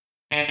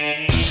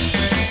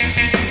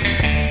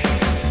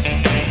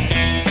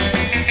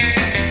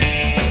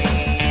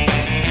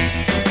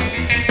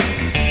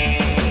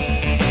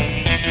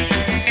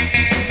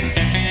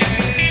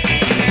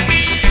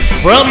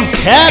From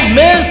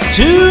Cadmus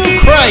to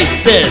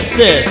Crisis.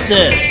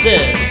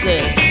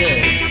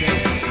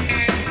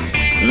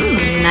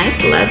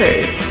 Nice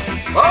leathers.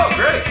 Oh,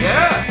 great,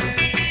 yeah.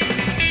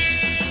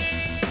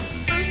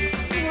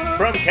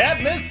 From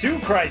Cadmus to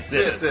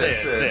Crisis.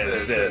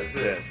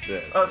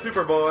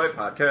 Superboy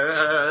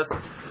podcast.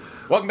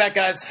 Welcome back,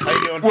 guys. How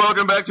you doing?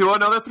 Welcome back to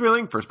another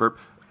thrilling first burp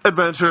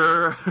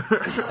adventure.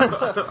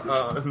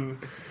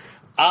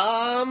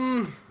 How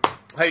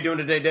you doing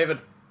today, David?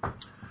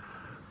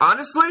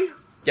 Honestly,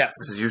 Yes.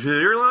 this is usually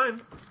your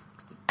line.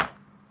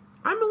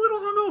 I'm a little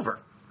hungover.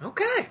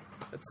 Okay.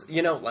 It's,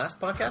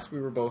 last podcast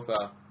we were both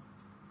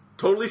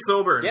Totally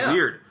sober and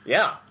weird.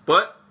 Yeah.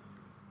 But,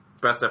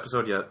 best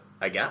episode yet.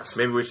 I guess.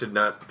 Maybe we should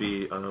not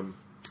be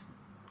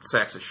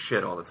sacks of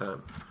shit all the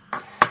time.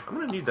 I'm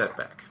going to need that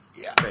back.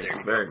 Yeah. Thank there you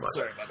you very go. much.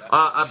 Sorry about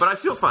that. But I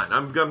feel fine.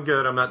 I'm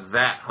good. I'm not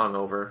that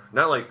hungover.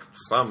 Not like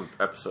some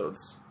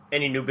episodes.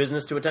 Any new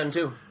business to attend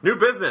to? New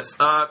business.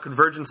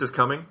 Convergence is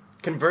coming.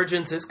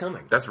 Convergence is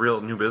coming. That's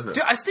real new business.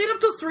 Dude, I stayed up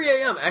till 3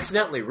 a.m.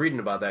 accidentally reading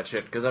about that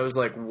shit because I was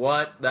like,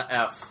 what the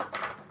F?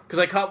 Because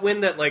I caught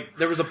wind that,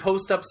 there was a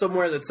post up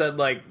somewhere that said,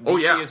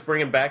 DC is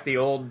bringing back the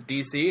old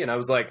DC, and I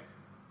was like,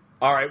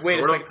 all right,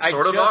 wait a second.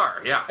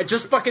 I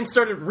just fucking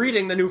started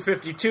reading the new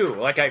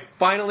 52. I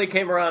finally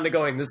came around to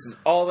going, this is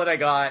all that I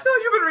got. No,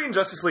 you've been reading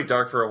Justice League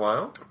Dark for a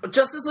while.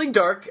 Justice League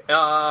Dark,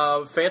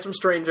 Phantom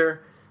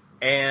Stranger,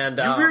 and...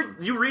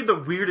 you read the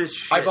weirdest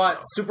shit. I bought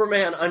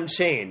Superman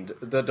Unchained,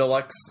 the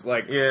deluxe,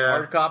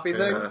 hard copy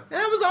thing, and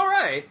it was all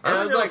right. And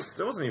I was like,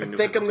 that wasn't even I New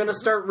think I'm 52. going to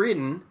start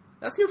reading.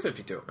 That's New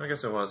 52. I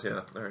guess it was,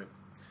 yeah. All right.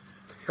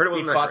 Heard it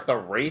He wasn't that fought great. the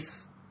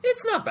Wraith.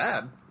 It's not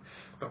bad.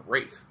 The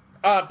Wraith.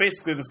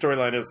 Basically, the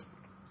storyline is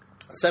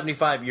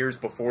 75 years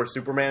before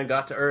Superman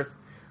got to Earth,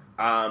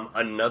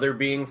 another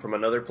being from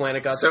another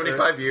planet got to Earth.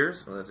 75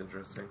 years? Oh, that's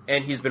interesting.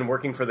 And he's been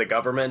working for the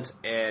government,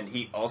 and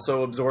he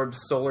also absorbs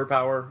solar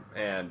power,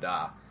 and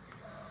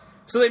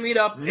so they meet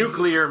up.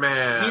 Nuclear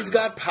Man. He's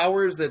got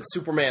powers that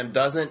Superman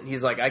doesn't.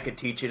 He's like, I could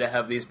teach you to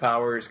have these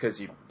powers, because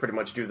you pretty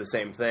much do the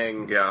same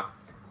thing. Yeah.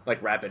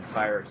 Like rapid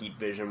fire heat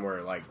vision,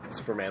 where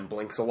Superman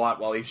blinks a lot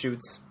while he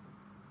shoots.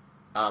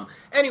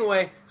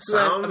 Anyway, so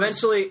then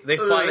eventually they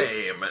fight,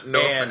 lame. No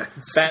and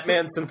offense.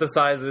 Batman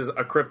synthesizes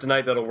a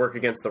kryptonite that'll work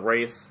against the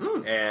Wraith,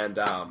 and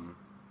All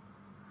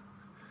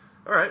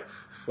right.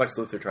 Lex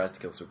Luthor tries to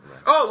kill Superman.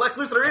 Oh, Lex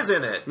Luthor is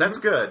in it. That's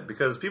good,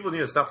 because people need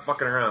to stop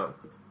fucking around.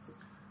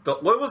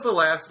 What was the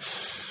last,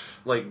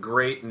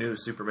 great new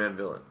Superman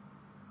villain?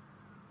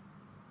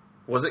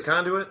 Was it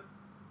Conduit?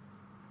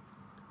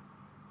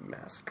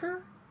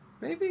 Massacre?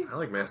 Maybe? I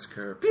like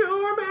Massacre.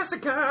 Pure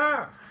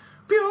Massacre!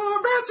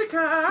 Pure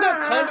Massacre!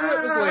 No,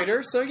 Conduit was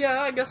later, so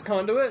yeah, I guess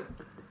Conduit.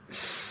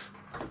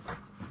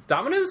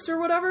 Dominus or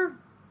whatever?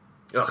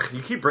 Ugh,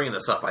 you keep bringing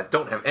this up. I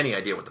don't have any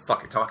idea what the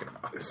fuck you're talking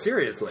about.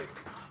 Seriously.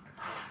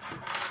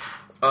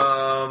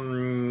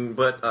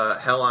 But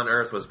Hell on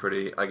Earth was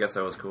pretty... I guess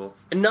that was cool.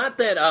 Not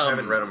that, I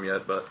haven't read them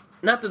yet, but...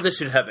 Not that this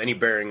should have any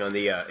bearing on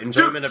the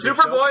enjoyment of your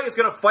show. Superboy is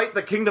going to fight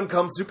the Kingdom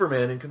Come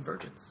Superman in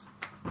Convergence.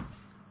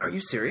 Are you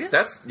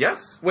serious?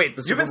 Yes. Wait,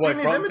 the You haven't Superboy seen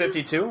these from images?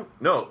 52?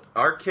 No,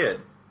 our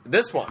kid,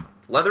 This one.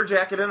 leather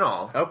jacket and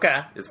all,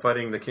 Okay. is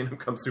fighting the Kingdom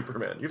Come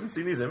Superman. You haven't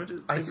seen these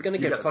images? He's gonna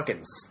You get gotta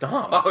fucking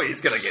stomped. Oh,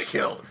 he's going to get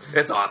killed.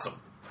 It's awesome.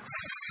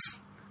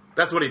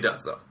 That's what he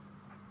does, though.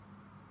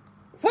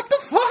 What the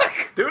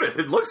fuck? Dude,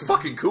 it looks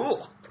fucking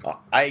cool.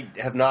 I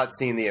have not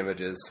seen the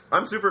images.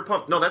 I'm super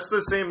pumped. No, that's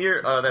the same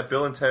year, that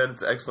Bill and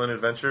Ted's Excellent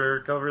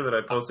Adventure cover that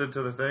I posted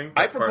to the thing.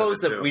 I That's part of propose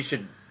it, that too. we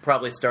should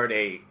probably start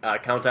a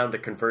countdown to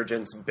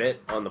Convergence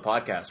bit on the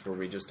podcast where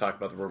we just talk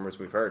about the rumors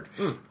we've heard.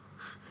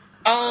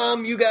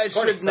 You guys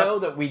Funny should know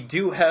that we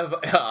do have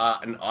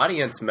an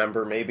audience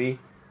member, maybe,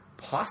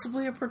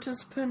 possibly a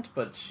participant,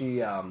 but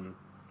she's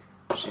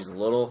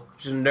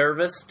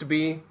nervous to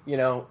be,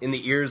 in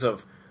the ears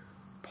of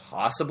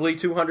possibly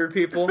 200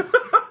 people,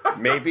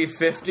 maybe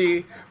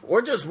 50,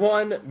 or just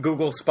one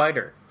Google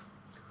Spider.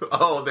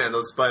 Oh, man,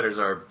 those spiders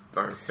are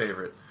our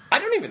favorite. I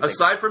don't even think...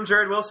 Aside from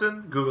Jared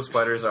Wilson, Google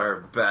Spiders are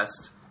our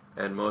best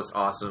and most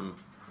awesome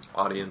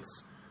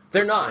audience.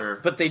 They're listener.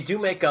 not, but they do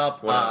make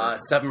up Whatever.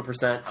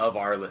 7% of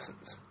our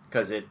listens,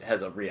 because it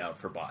has a re-out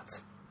for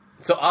bots.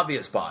 So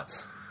obvious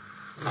bots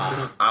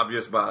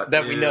Obvious bot.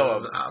 that we know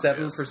of, is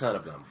obvious. 7%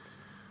 of them.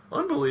 We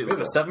Unbelievable.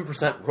 have a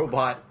 7%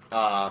 robot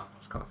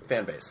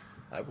fan base.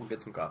 I will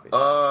get some coffee.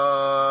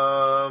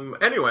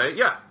 Anyway,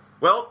 yeah.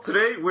 Well,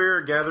 today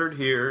we're gathered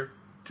here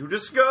to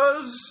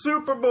discuss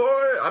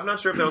Superboy. I'm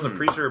not sure if that was a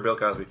preacher or Bill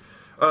Cosby.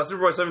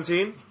 Superboy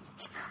 17.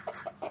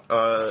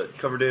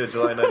 Cover date of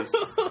July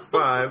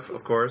 95,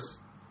 of course.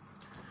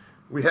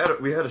 We had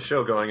a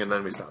show going and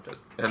then we stopped it.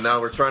 And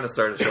now we're trying to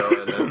start a show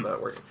and it's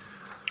not working.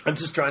 I'm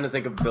just trying to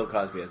think of Bill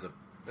Cosby as a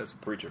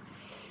preacher.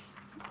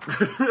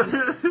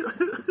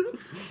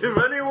 If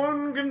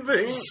anyone can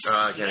think.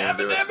 I can't even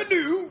do it.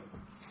 Shabba-dabba-doo.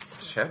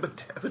 Shabba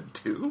Dabba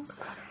Doo?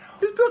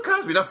 It's Bill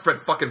Cosby, not Fred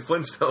fucking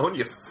Flintstone,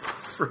 you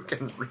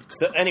freaking retard.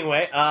 So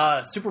anyway,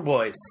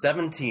 Superboy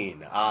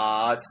 17.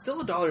 It's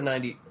still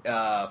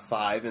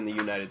 $1.95 in the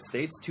United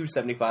States,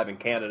 $2.75 in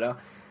Canada.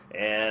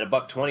 and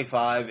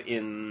 $1.25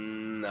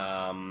 in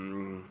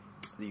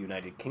the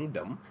United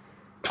Kingdom.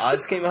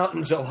 This came out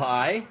in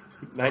July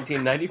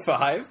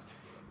 1995.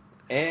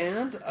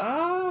 And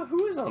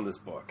who is on this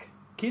book?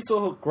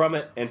 Kiesel,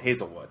 Grummett, and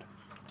Hazelwood.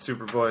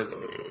 Superboy's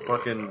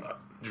fucking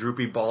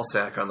droopy ball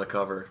sack on the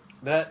cover.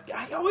 That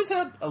I always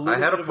had a little.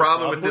 I had bit a of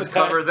problem with this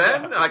cover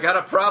then. I got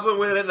a problem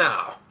with it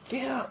now.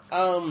 Yeah,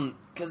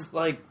 because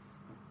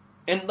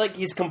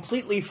he's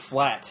completely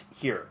flat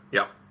here.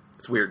 Yeah,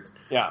 it's weird.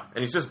 Yeah,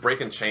 and he's just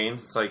breaking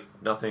chains. It's like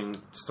nothing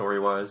story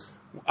wise.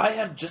 I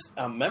had just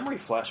a memory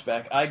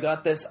flashback. I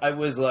got this. I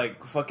was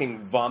like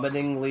fucking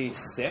vomitingly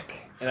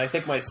sick, and I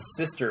think my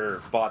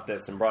sister bought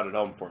this and brought it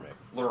home for me.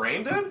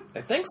 Lorraine did?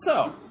 I think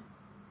so.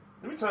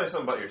 Let me tell you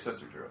something about your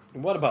sister, Drew.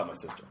 What about my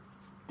sister?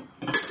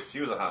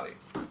 She was a hottie.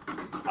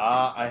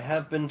 I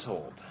have been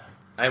told.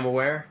 I'm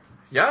aware.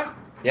 Yeah?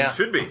 Yeah. You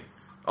should be.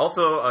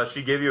 Also,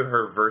 she gave you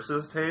her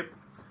Versus tape.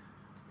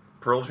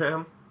 Pearl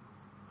Jam?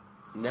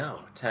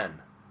 No, 10.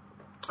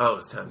 Oh, it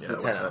was 10. Yeah, the it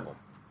 10 was 10. album.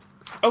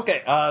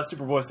 Okay,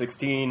 Superboy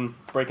 16,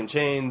 Breaking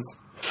Chains.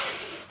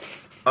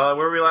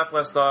 Where we left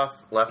off,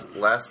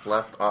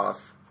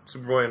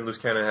 Superboy and Loose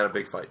Cannon had a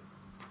big fight.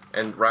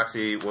 And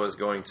Roxy was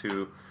going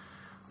to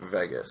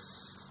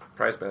Vegas.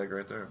 Prize bag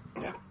right there.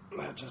 Yeah,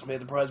 I just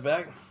made the prize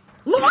bag.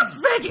 Las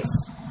Vegas!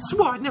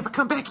 Swore I'd never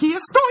come back here.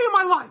 Story of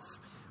my life.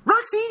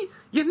 Roxy,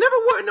 you never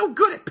were no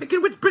good at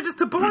picking which bridges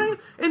to burn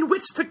and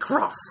which to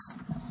cross.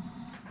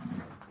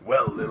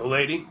 Well, little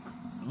lady,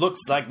 looks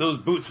like those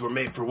boots were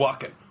made for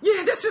walking.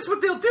 Yeah, that's just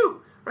what they'll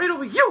do. Right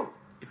over you,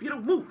 if you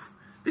don't move.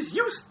 This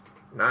used...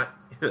 Not...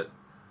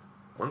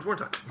 One more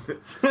time.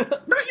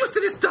 Not used to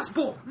this dust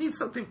bowl. Need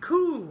something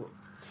cool.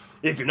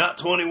 If you're not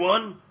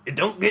 21, it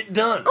don't get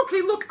done.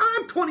 Okay, look,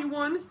 I'm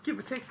 21. Give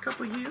or take a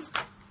couple of years.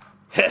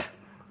 Heh,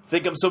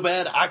 think I'm so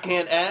bad I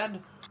can't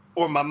add?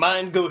 Or my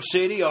mind goes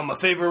shady on my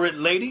favorite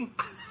lady?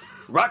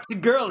 Roxy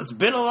girl, it's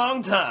been a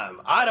long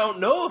time. I don't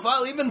know if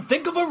I'll even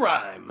think of a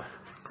rhyme.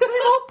 Same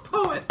old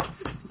poet.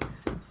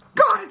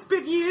 God, it's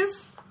been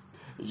years.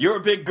 You're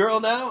a big girl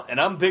now,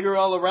 and I'm bigger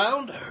all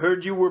around.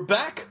 Heard you were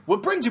back.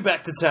 What brings you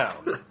back to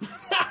town?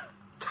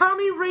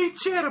 Tommy Ray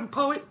Chatham,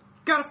 poet.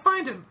 Gotta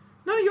find him.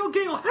 None of your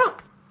gang will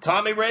help.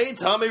 Tommy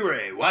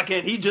Ray. Why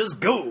can't he just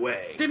go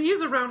away? Then he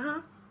is around,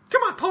 huh?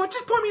 Come on, poet.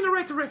 Just point me in the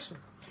right direction.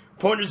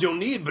 Pointers you'll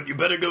need, but you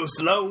better go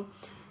slow.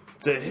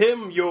 To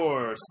him,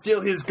 you're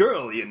still his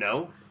girl, you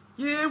know.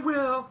 Yeah,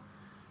 well,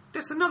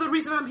 that's another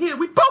reason I'm here.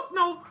 We both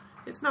know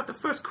it's not the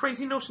first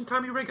crazy notion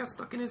Tommy Ray got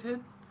stuck in his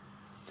head.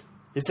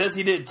 He says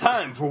he did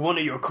time for one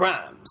of your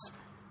crimes,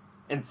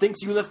 and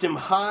thinks you left him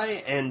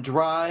high and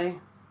dry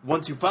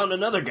once you found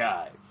another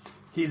guy.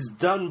 He's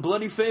done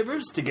bloody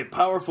favors to get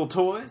powerful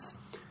toys,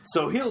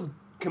 so he'll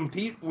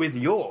compete with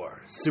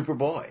your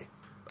Superboy.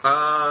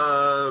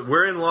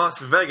 We're in Las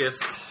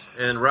Vegas.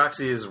 And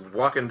Roxy is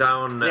walking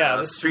down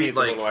the street,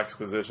 like, a little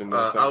exposition.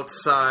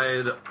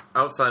 outside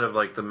of,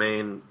 like, the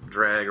main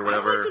drag or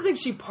whatever. I like to think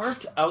she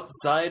parked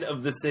outside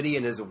of the city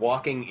and is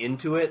walking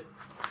into it.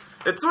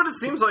 It sort of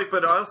seems like,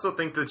 but I also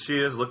think that she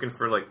is looking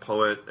for, like,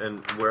 Poet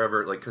and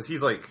wherever, like, because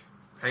he's, like,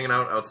 hanging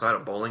out outside a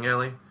bowling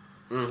alley.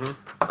 Mm-hmm.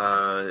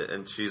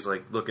 And she's,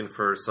 like, looking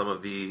for some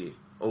of the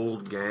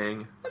old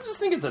gang. I just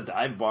think it's a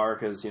dive bar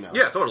because, you know.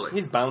 Yeah, totally.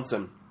 He's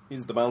bouncing.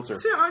 He's the bouncer.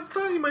 See, I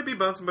thought he might be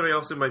bouncing, but he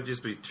also might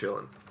just be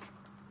chilling.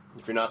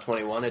 If you're not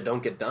 21, it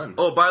don't get done.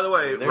 Oh, by the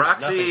way, There's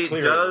Roxy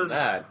does...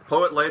 that.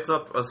 Poet lights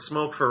up a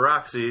smoke for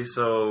Roxy,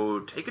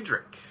 so take a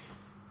drink.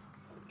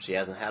 She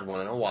hasn't had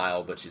one in a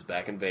while, but she's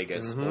back in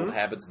Vegas. Mm-hmm. Old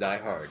habits die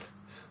hard.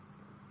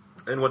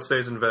 And what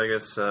stays in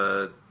Vegas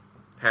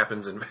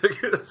happens in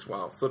Vegas.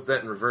 Wow, flip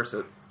that and reverse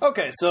it.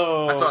 Okay,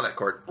 so... I saw that,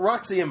 Court.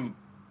 Roxy and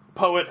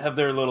Poet have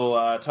their little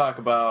talk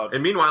about...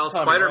 And meanwhile,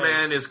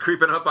 Spider-Man is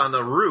creeping up on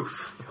the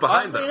roof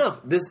behind them. Enough,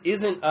 this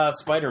isn't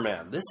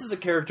Spider-Man. This is a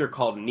character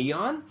called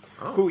Neon,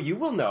 who you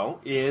will know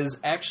is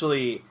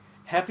actually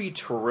Happy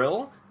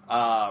Terrell,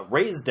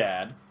 Ray's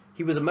dad.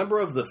 He was a member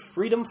of the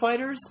Freedom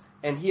Fighters,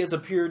 and he has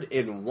appeared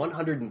in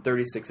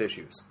 136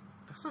 issues.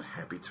 That's not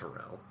Happy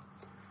Terrell.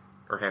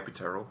 Or Happy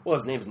Terrell. Well,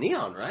 his name's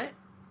Neon, right?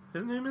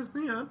 His name is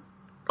Neon.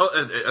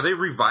 Oh, are they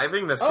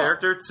reviving this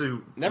character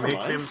to never make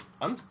mind.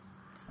 him...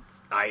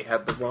 I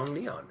had the wrong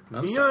Neon.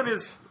 Neon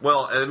is...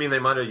 Well, I mean, they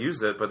might have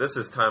used it, but this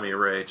is Tommy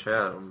Ray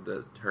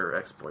Chatham, her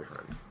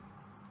ex-boyfriend.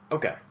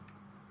 Okay.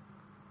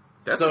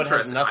 That's so it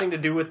has nothing to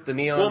do with the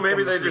Neon. Well,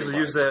 maybe they just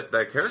used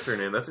that character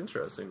name. That's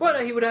interesting.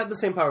 Well, he would have the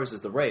same powers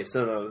as the Ray,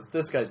 so no,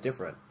 this guy's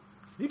different.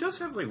 He does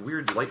have, like,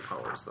 weird light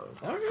powers, though.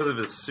 Okay. Because of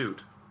his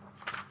suit.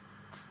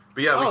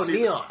 But yeah,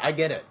 Neon. I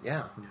get it.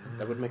 Yeah.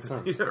 That would make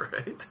sense. Yeah,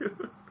 right?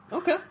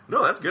 Okay.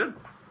 No, that's good.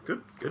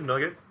 Good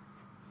nugget.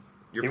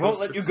 He won't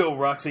let you go,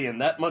 Roxy,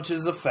 and that much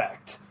is a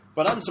fact.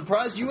 But I'm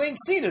surprised you ain't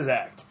seen his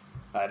act.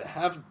 I'd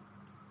have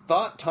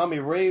thought Tommy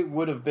Ray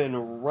would have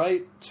been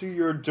right to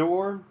your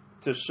door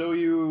to show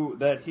you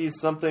that he's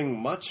something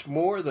much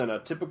more than a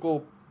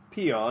typical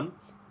peon.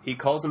 He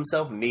calls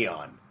himself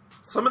Neon.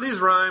 Some of these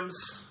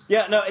rhymes...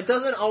 Yeah, no, it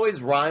doesn't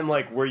always rhyme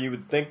like where you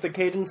would think the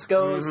cadence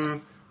goes.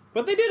 Mm-hmm.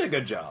 But they did a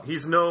good job.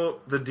 He's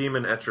the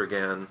demon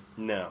Etrigan.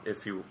 No.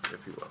 If you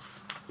will.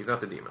 He's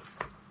not the demon.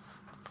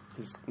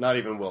 He's not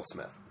even Will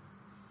Smith.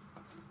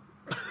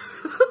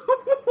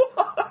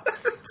 What?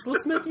 Will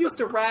Smith used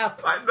to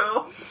rap. I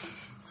know.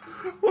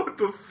 What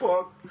the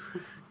fuck?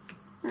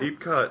 Deep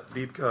cut.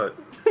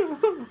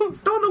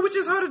 Don't know which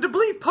is harder to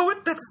believe,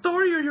 poet, that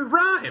story or your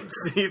rhymes.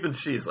 Even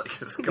she's like,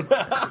 what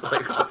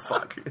the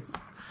fuck?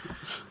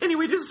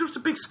 Anyway, this is just a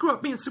big screw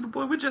up. Me and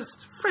Superboy, we're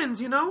just friends,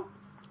 you know?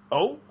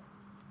 Oh?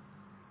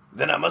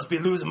 Then I must be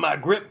losing my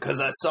grip,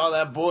 because I saw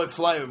that boy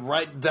fly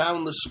right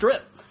down the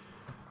strip.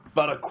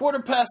 About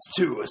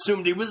 2:15,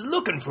 assumed he was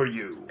looking for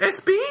you.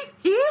 SB?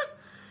 Here?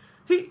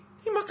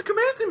 He must have come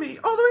after me,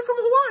 all the way from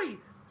Hawaii.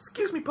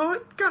 Excuse me,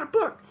 poet, got a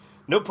book.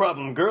 No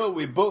problem, girl.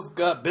 We both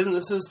got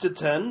businesses to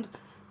tend.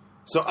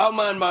 So I'll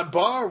mind my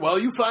bar while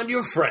you find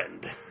your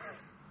friend.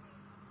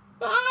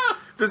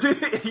 Does he?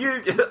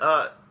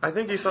 I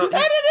think he saw. And it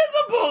is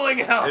a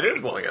bowling alley. It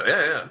is bowling alley.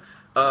 Yeah.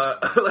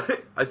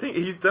 I think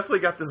he's definitely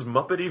got this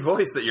Muppety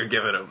voice that you're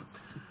giving him.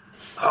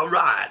 All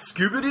right,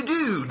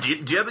 Scooby-Doo,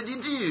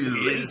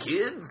 Dibby-Doo, hey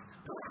kids.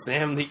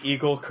 Sam the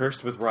Eagle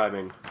cursed with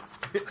rhyming.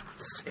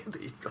 Sam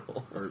the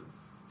Eagle. Or,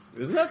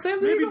 isn't that Sam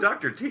the Maybe Eagle?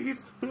 Dr.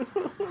 Teeth. And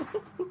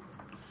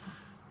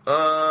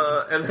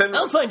then...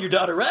 I'll find your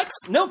daughter, Rex.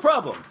 No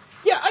problem.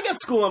 Yeah, I got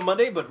school on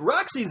Monday, but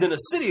Roxy's in a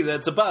city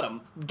that's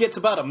gets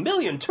about 1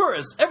 million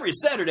tourists every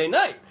Saturday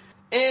night.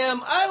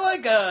 Am I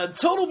like a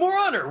total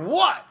moron or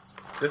what?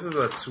 This is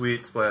a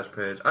sweet splash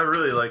page. I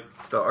really like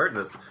the art in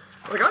this.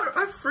 Like,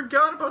 I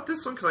forgot about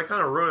this one because I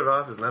kind of wrote it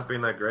off as not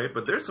being that great,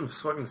 but there's some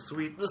fucking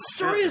sweet The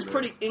story shit is in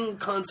there. pretty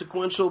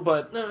inconsequential,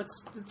 but no,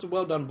 it's a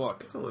well-done book.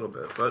 It's a little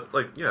bit, but,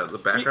 like, yeah, the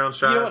background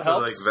You know what shots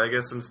of, like, helps?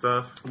 Vegas and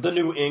stuff. The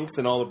new inks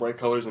and all the bright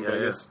colors in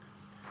Vegas.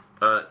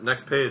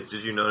 Next page,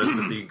 did you notice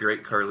that the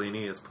Great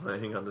Carlini is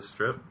playing on the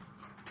strip?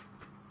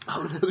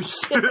 Oh, no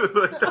shit.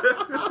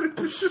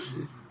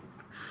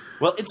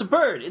 Well, it's a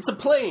bird. It's a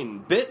plane.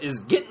 Bit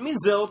is getting me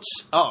zilch.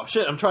 Oh,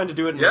 shit, I'm trying to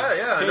do it in Yeah,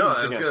 I know.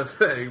 I was again. going to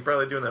say, you're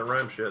probably doing that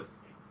rhyme shit.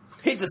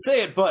 Hate to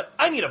say it, but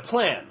I need a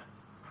plan.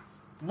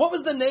 What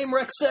was the name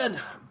Rex said?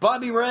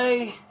 Bobby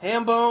Ray?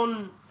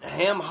 Hambone?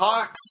 Ham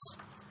Hawks?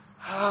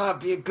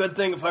 Be a good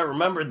thing if I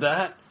remembered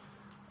that.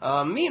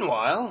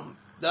 Meanwhile,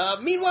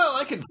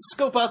 I could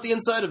scope out the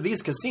inside of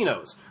these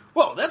casinos.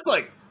 Whoa, that's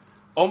like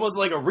almost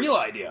like a real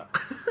idea.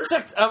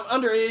 Except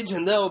I'm underage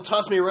and they'll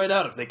toss me right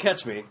out if they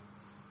catch me.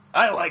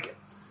 I like it.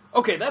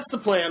 Okay, that's the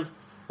plan.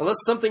 Unless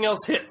something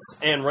else hits.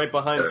 And right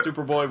behind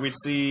Superboy, we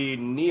see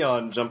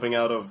Neon jumping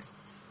out of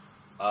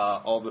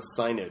all the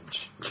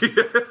signage.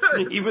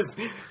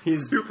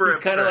 He's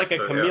kind of like a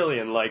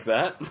chameleon like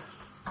that.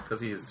 Because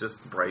he's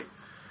just bright.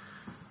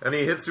 And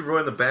he hits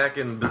Superboy in the back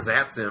and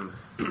zaps him.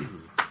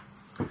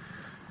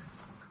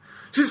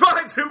 She's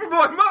mine,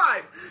 Superboy,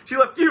 mine! She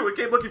left you and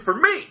came looking for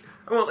me!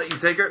 I won't let you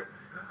take her.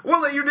 I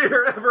won't let you near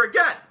her ever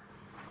again!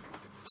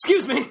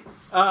 Excuse me.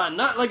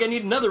 Not like I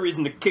need another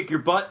reason to kick your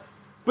butt,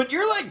 but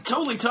you're like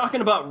totally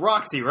talking about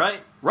Roxy,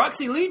 right?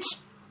 Roxy Leach?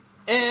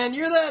 And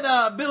you're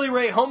that Billy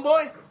Ray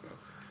homeboy?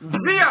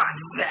 Neon!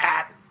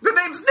 Zat! The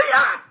name's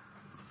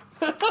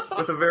Neon!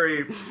 With a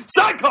very...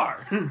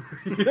 Sidecar!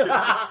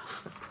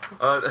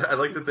 I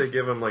like that they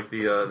give him like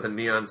the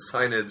neon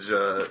signage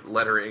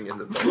lettering in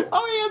the middle.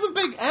 Oh, he has a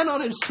big N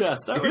on his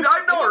chest. I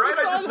know, right?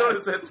 I just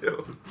noticed that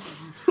too.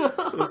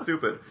 So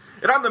stupid.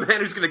 And I'm the man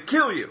who's gonna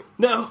kill you.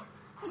 No,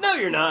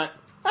 you're not.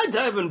 I'd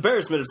die of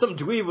embarrassment if some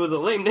dweeb with a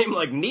lame name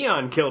like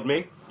Neon killed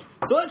me.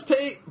 So let's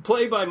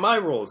play by my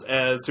rules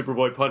as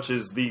Superboy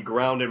punches the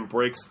ground and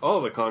breaks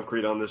all the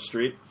concrete on this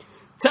street.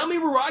 Tell me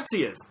where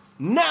Roxy is.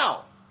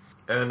 Now!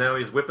 And now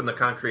he's whipping the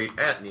concrete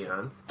at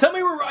Neon. Tell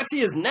me where Roxy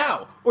is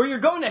now, or you're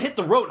going to hit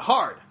the road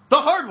hard. The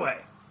hard way.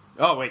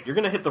 Oh, wait, you're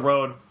going to hit the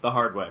road the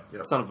hard way.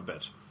 Yep. Son of a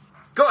bitch.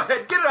 Go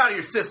ahead, get it out of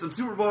your system,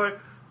 Superboy.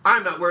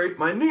 I'm not worried.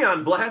 My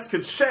neon blast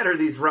could shatter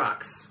these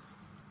rocks.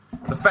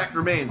 The fact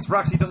remains,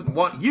 Roxy doesn't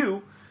want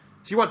you.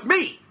 She wants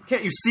me.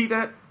 Can't you see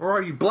that? Or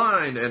are you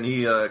blind? And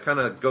he kind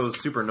of goes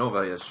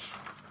supernova-ish.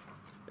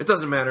 It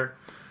doesn't matter.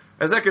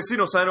 As that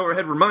casino sign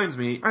overhead reminds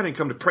me, I didn't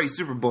come to praise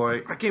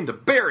Superboy. I came to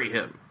bury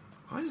him.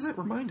 Why does that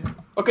remind him?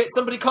 Okay,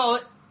 somebody call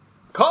it.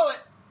 Call it.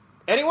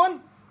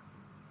 Anyone?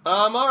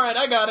 Alright,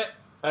 I got it.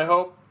 I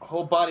hope.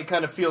 Whole body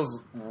kind of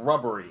feels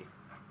rubbery.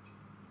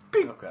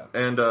 Beep. Okay.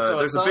 And so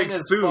there's a a sign big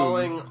is food.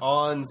 falling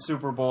on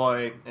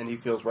Superboy, and he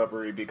feels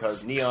rubbery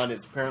because Neon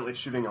is apparently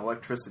shooting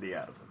electricity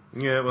out of him.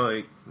 Yeah,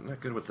 well, not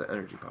good with the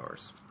energy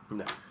powers.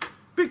 No.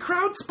 Big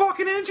crowd,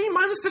 sparking energy,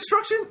 minus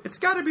destruction. It's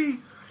gotta be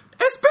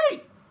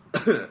SB!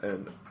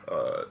 And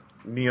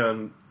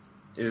Neon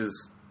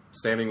is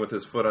standing with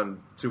his foot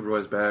on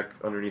Superboy's back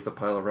underneath a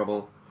pile of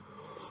rubble.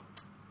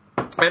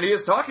 And he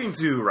is talking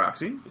to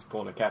Roxy. He's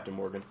pulling a Captain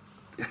Morgan.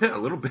 Yeah, a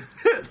little bit.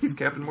 He's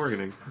Captain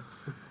Morganing.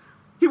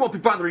 He won't be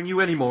bothering you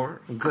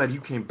anymore. I'm glad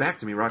you came back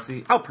to me,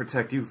 Roxy. I'll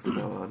protect you from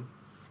now on.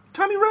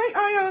 Tommy Ray,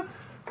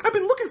 I've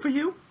been looking for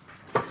you.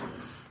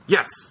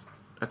 Yes,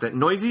 at that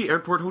noisy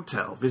airport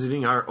hotel,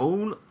 visiting our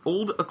own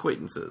old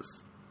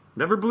acquaintances.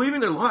 Never believing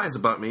their lies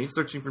about me,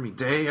 searching for me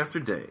day after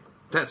day.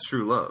 That's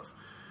true love.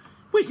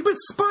 Wait, you've been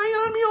spying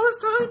on me all this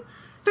time?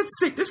 That's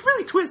sick. That's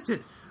really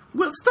twisted.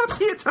 Well, it stops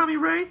here, Tommy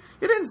Ray.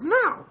 It ends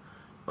now.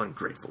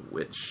 Ungrateful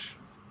witch.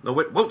 No,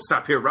 it won't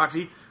stop here,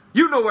 Roxy.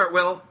 You know where it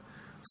will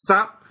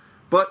stop,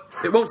 but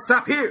it won't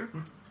stop here.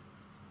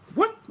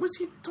 What was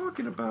he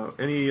talking about?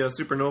 Any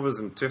supernovas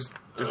and disappears,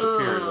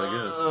 I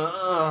guess.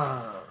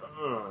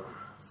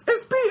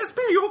 SB,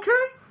 you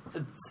okay?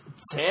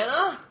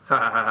 Tana?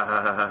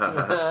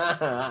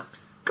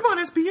 Come on,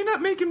 SB, you're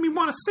not making me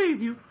want to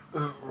save you.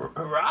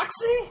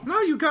 Roxy?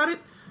 Now you got it.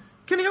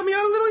 Can you help me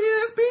out a little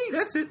here, SB?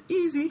 That's it.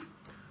 Easy.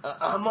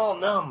 I'm all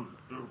numb.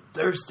 I'm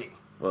thirsty.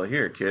 Well,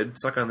 here, kid.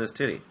 Suck on this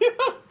titty.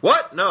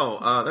 What?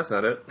 No, that's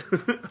not it.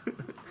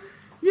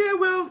 Yeah,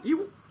 well,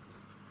 you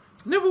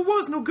never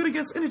was no good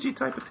against energy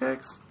type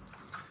attacks.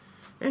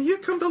 And here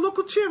come the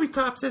local cherry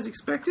tops, as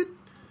expected.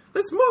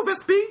 Let's move,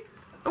 SB.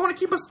 I want to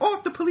keep us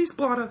off the police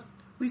blotter. At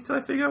least till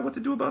I figure out what to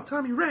do about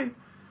Tommy Ray.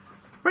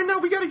 Right now,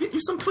 we got to get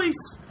you someplace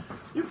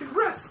you can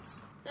rest.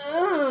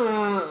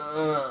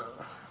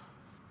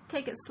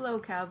 Take it slow,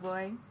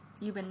 cowboy.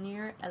 You've been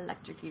near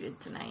electrocuted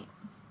tonight.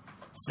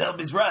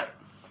 Selby's right.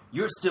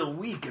 You're still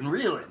weak and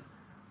reeling,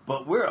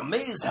 but we're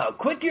amazed how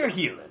quick you're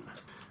healing.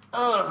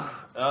 Do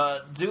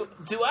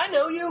I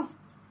know you?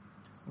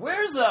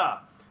 Where's,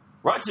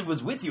 Roxy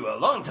was with you a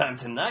long time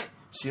tonight.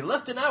 She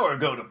left an hour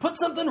ago to put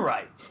something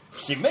right.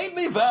 She made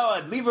me vow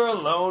I'd leave her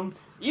alone,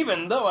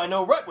 even though I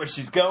know right where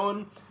she's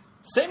going.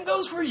 Same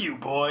goes for you,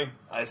 boy.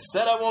 I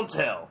said I won't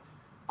tell.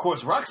 Of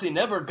course, Roxy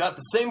never got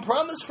the same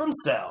promise from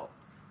Sal.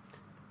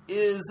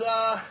 Is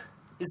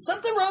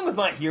something wrong with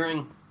my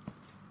hearing?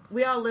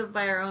 We all live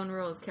by our own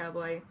rules,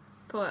 cowboy.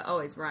 Poet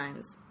always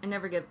rhymes. I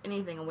never give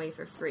anything away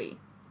for free.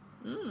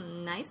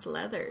 Nice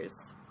leathers.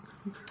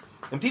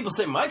 And people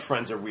say my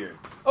friends are weird.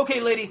 Okay,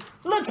 lady,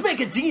 let's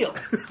make a deal.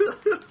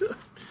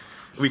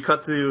 We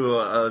cut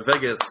to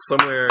Vegas,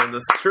 somewhere in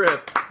the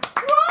Strip.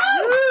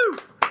 Woo!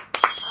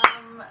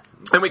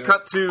 And we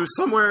cut to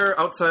somewhere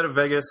outside of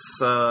Vegas,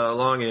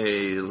 along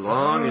a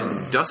long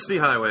and dusty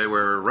highway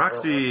where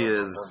Roxy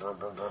is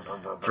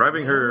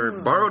driving her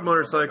borrowed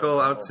motorcycle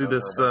out to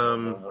this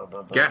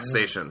gas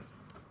station.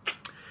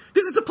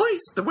 This is the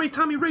place. The way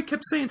Tommy Ray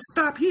kept saying,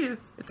 stop here.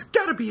 It's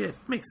gotta be it.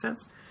 Makes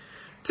sense.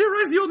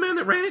 Terrorize the old man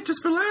that ran it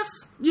just for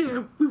laughs?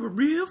 Yeah, we were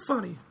real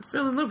funny. I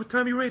fell in love with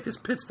Tommy Ray at this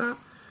pit stop.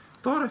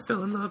 Thought I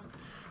fell in love.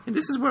 And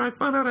this is where I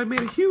found out I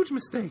made a huge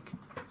mistake.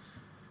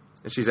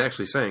 And she's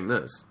actually saying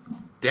this.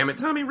 Damn it,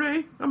 Tommy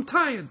Ray, I'm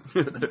tired.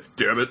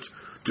 Damn it,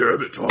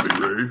 Tommy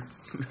Ray.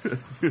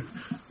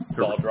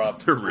 Ball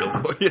dropped. Her real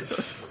voice. Yeah.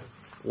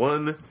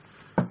 One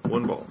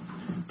ball.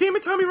 Damn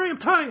it, Tommy Ray, I'm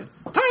tired.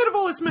 Tired of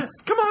all this mess.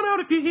 Come on out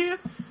if you're here.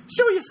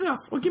 Show yourself,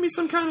 or give me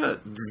some kind of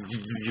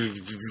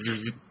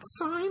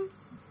sign.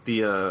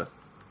 The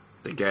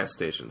gas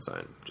station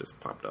sign just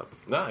popped up.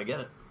 No, I get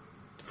it.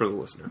 For the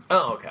listener.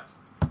 Oh, okay.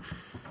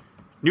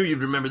 Knew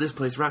you'd remember this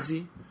place,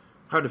 Roxy.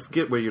 Hard to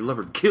forget where your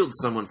lover killed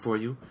someone for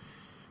you.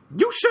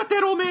 You shot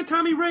that old man,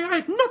 Tommy Ray. I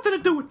had nothing to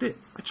do with it.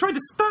 I tried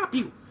to stop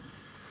you.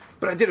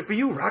 But I did it for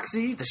you,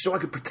 Roxy, to show I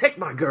could protect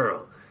my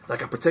girl.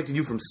 Like I protected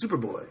you from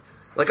Superboy.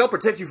 Like I'll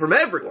protect you from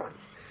everyone.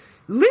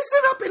 Listen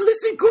up and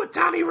listen good,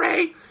 Tommy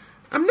Ray.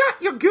 I'm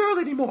not your girl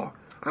anymore.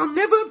 I'll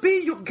never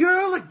be your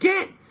girl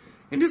again.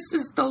 And this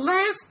is the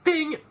last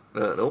thing...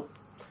 Nope.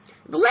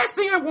 The last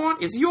thing I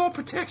want is your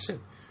protection.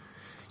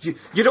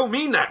 You don't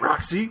mean that,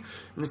 Roxy.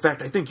 In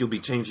fact, I think you'll be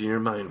changing your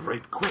mind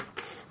right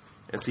quick.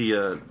 As he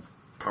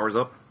powers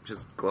up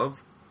his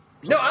glove.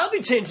 No, I'll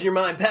be changing your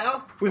mind,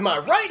 pal. With my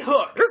right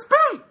hook.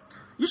 SB!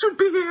 You should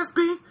be here,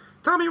 SB.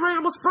 Tommy Ray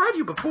almost fried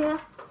you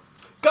before.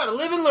 Gotta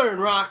live and learn,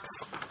 Rox.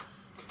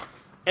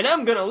 And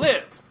I'm gonna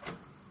live.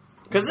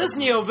 Because this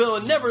Neo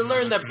villain never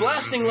learned that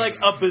blasting like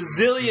a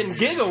bazillion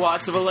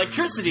gigawatts of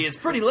electricity is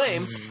pretty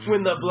lame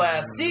when the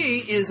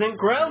blastee isn't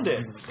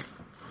grounded.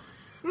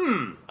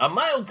 A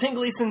mild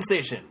tingly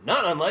sensation,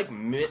 not unlike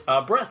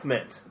breath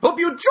mint. Hope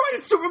you enjoyed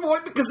it,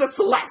 Superboy, because that's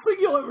the last thing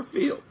you'll ever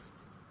feel.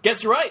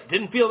 Guess you're right,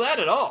 didn't feel that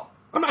at all.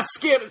 I'm not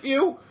scared of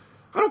you.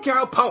 I don't care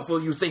how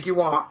powerful you think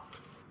you are.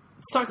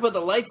 Let's talk about the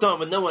lights on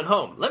with no one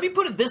home. Let me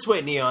put it this way,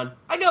 Neon.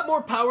 I got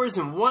more powers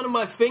in one of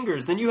my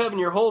fingers than you have in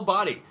your whole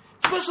body.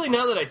 Especially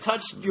now that I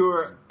touched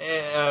your...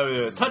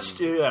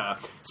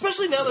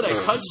 Especially now that I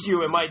touched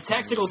you and my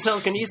tactical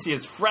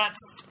telekinesis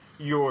fratzed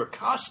your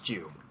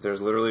costume. There's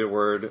literally a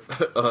word,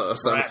 a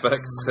sound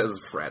effect says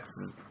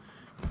frats.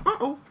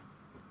 Uh-oh.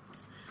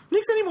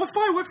 Nix any more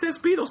fireworks,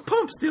 SB. Those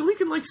pumps, they're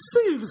leaking like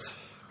sieves.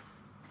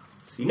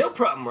 No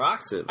problem,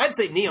 Rox. I'd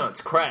say Neon's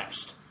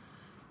crashed.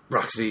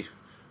 Roxy.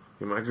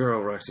 You're my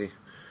girl, Roxy.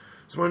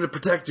 Just wanted to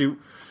protect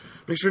you.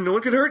 Make sure no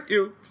one can hurt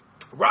you.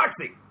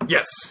 Roxy!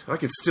 Yes, I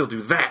can still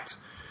do that.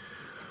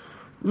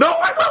 No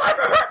one will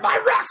ever hurt my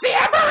Roxy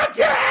ever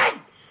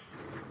again!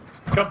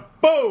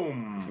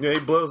 Kaboom! Yeah, he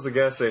blows the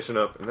gas station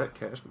up, and that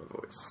cashed my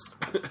voice.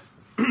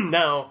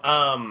 Now,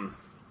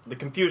 the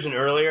confusion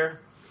earlier.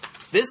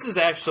 This is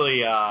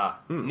actually,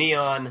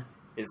 Neon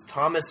is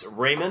Thomas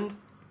Raymond,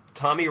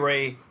 Tommy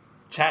Ray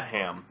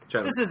Chatham.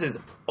 This is his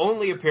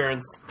only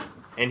appearance,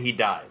 and he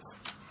dies.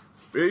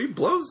 he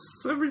blows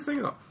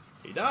everything up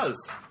He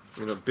does.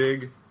 in a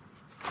big.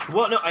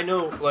 Well, no, I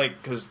know,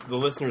 like, because the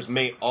listeners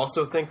may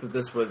also think that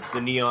this was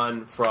the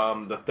Neon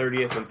from the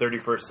 30th and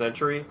 31st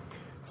century.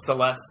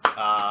 Celeste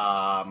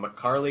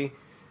McCarley,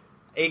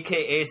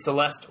 a.k.a.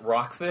 Celeste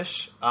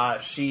Rockfish.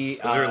 She Is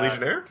there a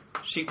Legionnaire?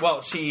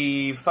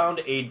 She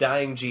found a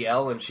dying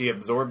GL and she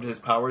absorbed his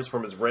powers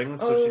from his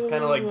rings, so she's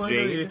kind of like I know what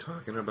you're Jade.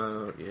 talking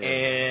about. Yeah.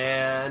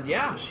 And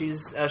yeah,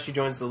 she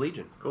joins the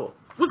Legion. Cool.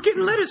 Was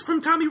getting letters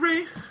from Tommy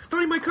Ray.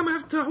 Thought he might come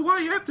to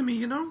Hawaii after me,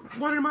 you know?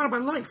 Wanted him out of my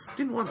life.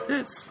 Didn't want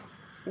this.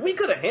 We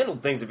could have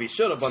handled things if he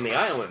showed up on the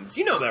islands.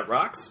 You know that,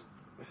 Rox.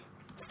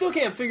 Still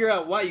can't figure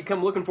out why you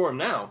come looking for him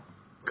now.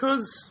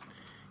 'Cause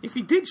if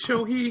he did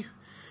show, he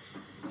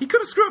could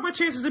have screwed up my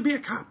chances to be a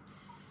cop.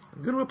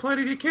 I'm going to apply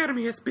to the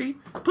academy, SB.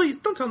 Please,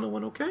 don't tell no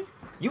one, okay?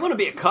 You want to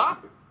be a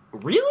cop?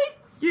 Really?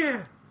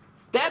 Yeah.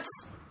 That's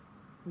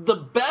the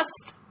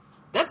best.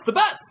 That's the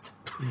best.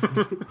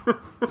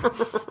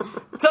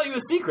 Tell you a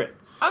secret.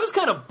 I was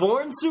kind of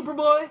born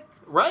Superboy,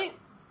 right?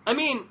 I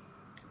mean,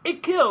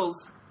 it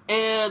kills,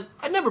 and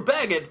I never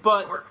bag it,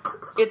 but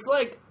it's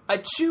like I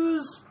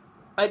choose.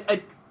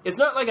 It's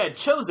not like I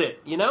chose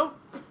it, you know?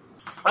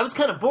 I was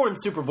kind of born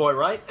Superboy,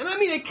 right? And I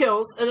mean, it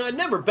kills, and I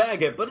never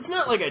bag it, but it's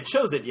not like I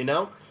chose it, you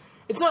know?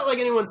 It's not like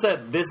anyone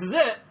said, this is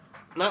it.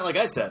 Not like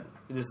I said,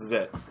 this is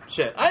it.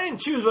 Shit. I didn't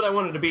choose what I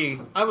wanted to be.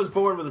 I was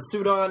born with a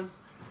suit on.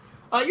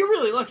 You're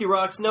really lucky,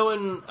 Rox,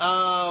 knowing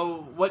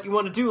what you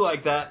want to do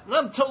like that. And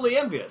I'm totally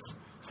envious.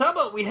 So how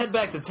about we head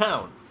back to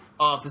town,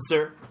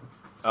 officer?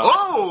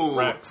 Oh!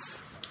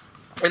 Rex.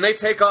 And they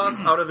take off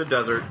out of the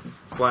desert,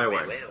 fly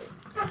away.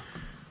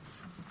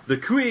 The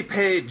Kui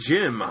Pei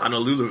Gym,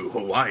 Honolulu,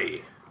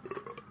 Hawaii.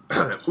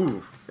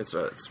 Ooh, it's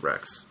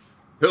Rex.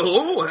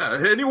 Hello,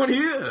 anyone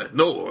here?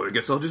 No, I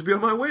guess I'll just be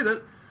on my way then.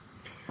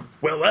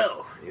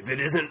 Well, if it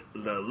isn't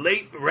the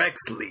late Rex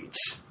Leach.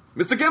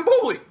 Mr.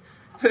 Gamboli!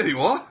 There you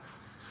are.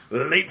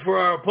 Late for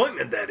our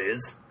appointment, that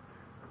is.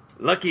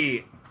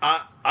 Lucky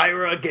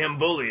Ira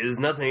Gamboli is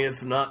nothing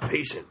if not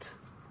patient.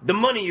 The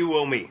money you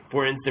owe me,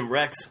 for instance,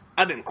 Rex,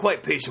 I've been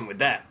quite patient with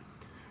that.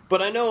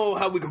 But I know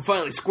how we can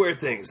finally square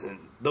things in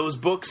those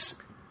books,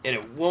 and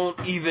it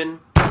won't even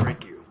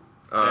break you.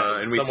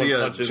 And we see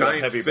a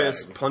giant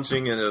fist bag.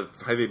 punching in a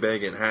heavy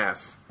bag in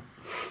half.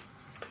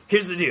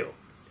 Here's the deal.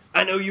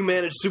 I know you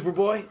manage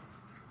Superboy.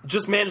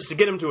 Just manage to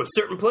get him to a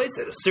certain place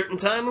at a certain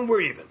time, and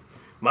we're even.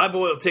 My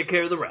boy will take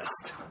care of the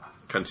rest.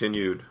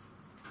 Continued.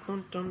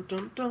 Dun, dun,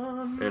 dun,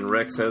 dun. And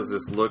Rex has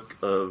this look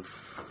of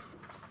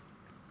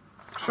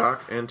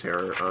shock and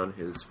terror on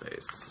his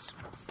face.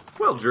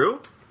 Well,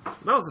 Drew,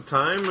 now's the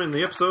time in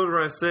the episode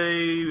where I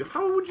say,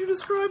 how would you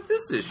describe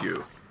this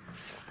issue?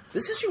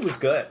 This issue was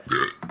good.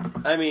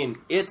 I mean,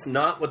 it's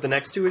not what the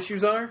next two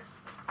issues are.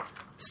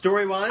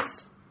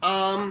 Story-wise,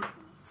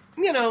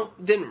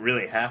 didn't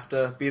really have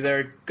to be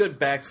there. Good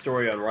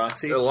backstory on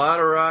Roxy. A lot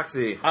of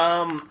Roxy.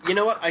 You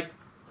know what? I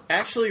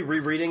actually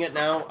rereading it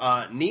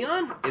now.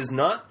 Neon is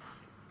not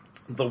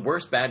the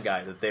worst bad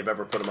guy that they've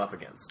ever put him up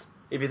against.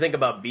 If you think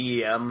about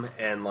BEM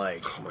and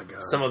Oh my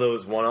God. some of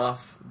those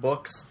one-off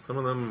books, Some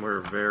of them were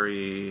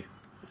very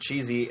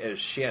cheesy as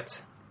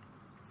shit.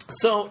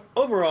 So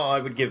overall, I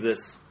would give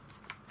this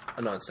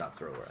a non-stop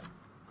throw ride.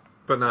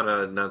 but not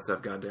a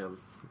non-stop goddamn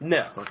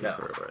No, fucking no.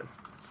 throw ride.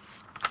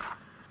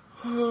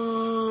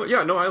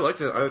 Yeah, no, I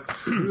liked it.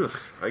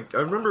 I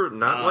remember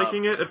not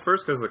liking it at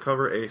first because the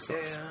cover A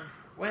sucks. Yeah.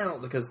 Well,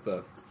 because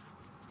the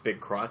big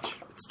crotch.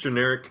 It's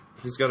generic.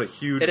 He's got a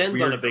huge. It ends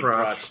weird on a big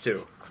crotch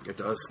too. It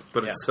does,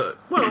 but Yeah. it's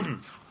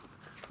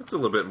it's a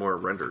little bit more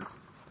rendered.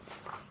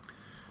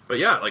 But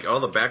yeah, like all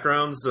the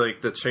backgrounds,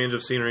 like the change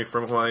of scenery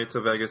from Hawaii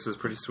to Vegas is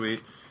pretty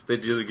sweet. They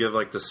do give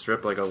like the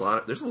strip like a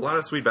lot. There's a lot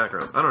of sweet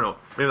backgrounds. I don't know.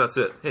 Maybe that's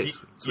it. Hey,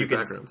 sweet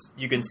backgrounds.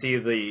 You can see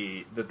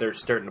that they're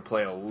starting to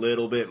play a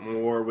little bit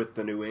more with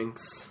the new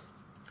inks,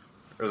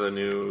 Or the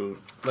new.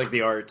 like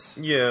the art.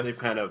 Yeah. They've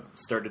kind of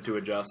started to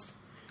adjust.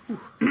 Sorry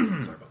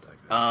about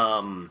that,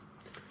 guys.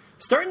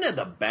 Starting at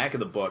the back of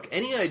the book,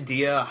 any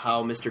idea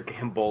how Mr.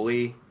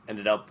 Gamboli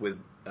ended up with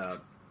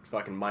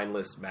fucking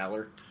mindless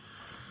Mallard?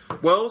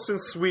 Well,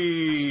 since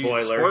we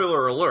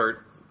spoiler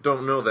alert,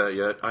 don't know that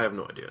yet. I have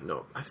no idea.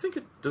 No, I think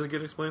it does it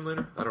get explained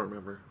later. I don't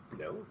remember.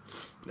 No,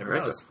 never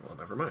Right, does. well,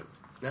 never mind.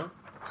 No.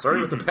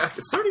 Starting with the back.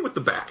 Starting with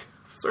the back.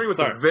 Starting with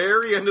Sorry. the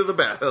very end of the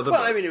back. Well,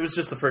 I mean, it was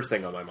just the first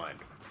thing on my mind.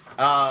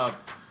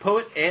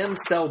 Poet and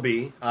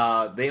Selby,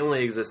 they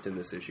only exist in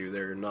this issue.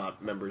 They're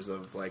not members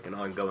of like an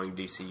ongoing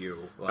DCU.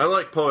 I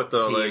like Poet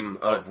though. team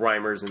Like of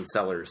rhymers and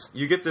sellers.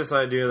 you get this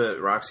idea that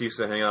Roxy used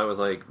to hang out with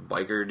like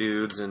biker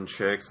dudes and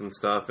chicks and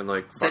stuff, and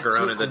like fuck That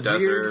around in the took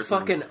weird desert.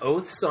 fucking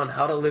oaths on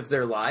how to live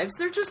their lives.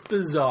 They're just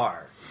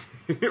bizarre.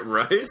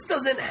 Right? This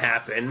doesn't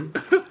happen.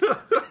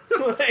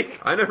 Like,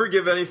 I never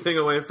give anything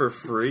away for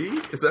free.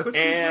 Is that what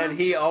you and said?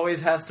 he always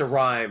has to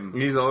rhyme.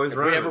 He's always If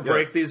right. we ever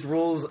break these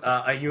rules,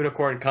 a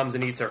unicorn comes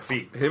and eats our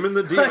feet. Him and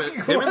the demon.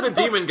 Like, him what and the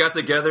the- demon got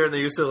together and they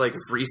used to like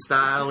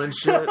freestyle and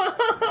shit.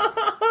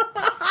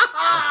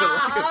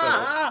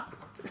 I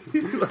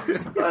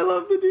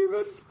love the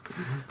demon.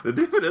 The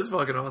demon is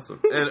fucking awesome.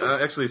 And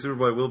actually,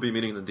 Superboy will be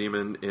meeting the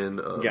demon in,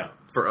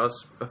 for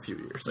us, a few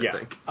years, I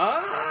think.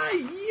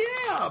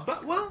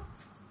 But, well...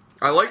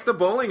 I like the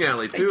bowling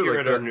alley, too.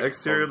 Like the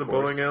exterior of the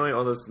bowling alley,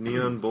 all this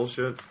neon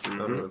bullshit. I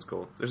don't know, it's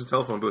cool. There's a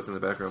telephone booth in the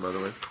background, by the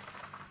way.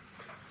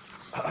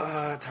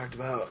 Talked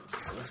about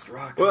Celeste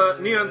Rock. Well,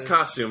 Neon's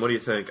costume, what do you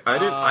think?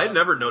 I'd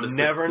never noticed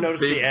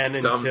the N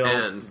until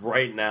N.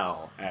 right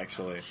now,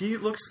 actually. He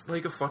looks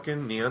like a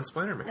fucking Neon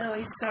Spider-Man. No,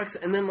 he sucks.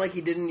 And then, like,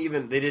 they didn't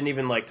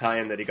even, like, tie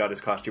in that he got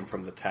his costume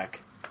from the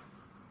tech.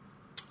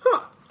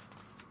 Huh.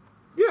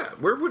 Yeah,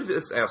 where would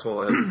this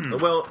asshole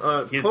have? Well,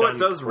 Poet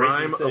does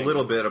rhyme a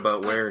little bit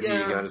about where he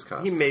got his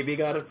costume. He maybe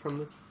got it from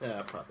the...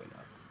 probably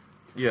not.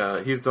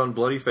 Yeah, he's done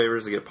bloody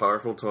favors to get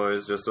powerful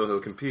toys just so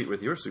he'll compete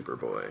with your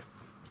Superboy.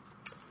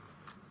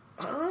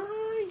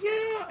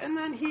 Yeah, and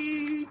then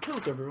he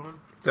kills everyone.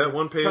 That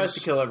one page... Tries to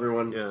kill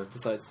everyone, yeah.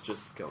 Decides to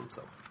just kill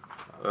himself.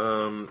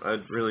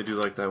 I really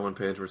do like that one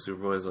page where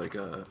Superboy's, like,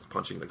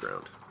 punching the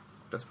ground.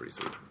 That's pretty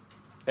sweet.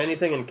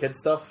 Anything in kid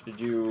stuff?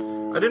 Did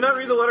you... I did not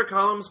read the letter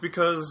columns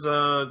because,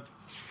 I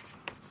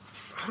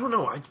don't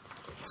know,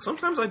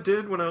 sometimes I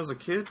did when I was a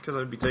kid because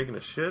I'd be taking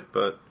a shit,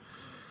 but...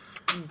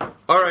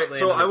 Alright,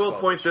 so I will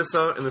point this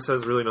out, and this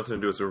has really nothing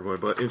to do with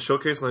Superboy, but in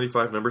Showcase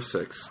 95, number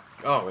 6...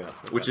 Oh, yeah.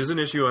 Okay. Which is an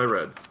issue I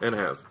read, and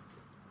have.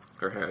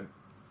 Or had.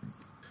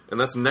 And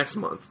that's next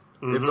month.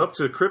 Mm-hmm. It's up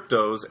to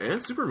Kryptos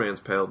and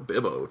Superman's pal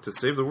Bibbo to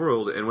save the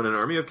world, and when an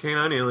army of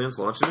canine aliens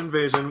launch an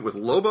invasion with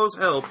Lobo's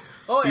help,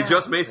 he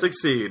just may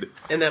succeed.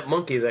 And that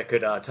monkey that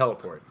could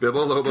teleport.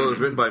 Bibbo Lobo is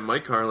written by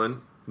Mike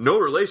Harlan, no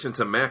relation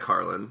to Mac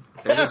Harlan,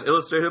 and is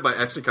illustrated by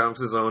Action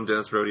Comics' own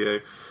Dennis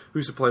Rodier,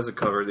 who supplies the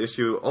cover. The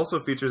issue also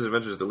features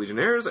adventures of the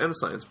Legionnaires and the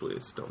Science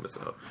Police. Don't miss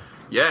out.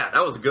 Yeah,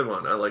 that was a good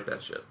one. I like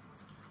that shit.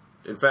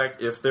 In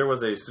fact, if there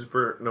was a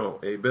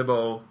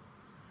Bibbo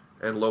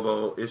and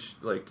Lobo-ish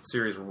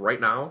series right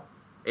now,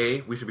 A,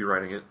 we should be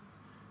writing it,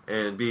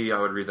 and B, I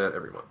would read that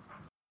every month.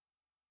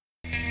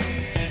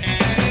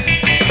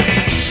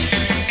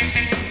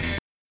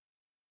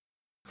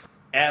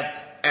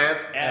 Ads.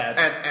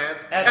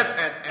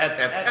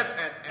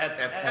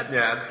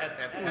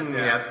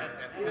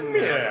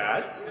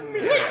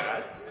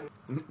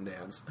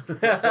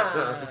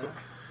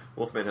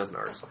 Wolfman has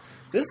NARS.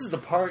 This is the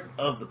part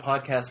of the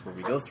podcast where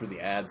we go through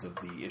the ads of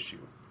the issue.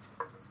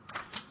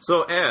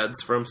 So,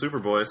 ads from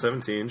Superboy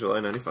 17, July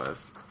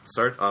 95,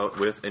 start out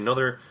with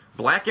another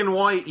black and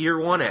white year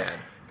one ad.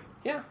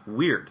 Yeah.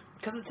 Weird.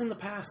 Because it's in the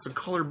past. It's a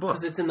colored book.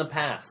 Because it's in the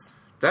past.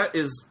 That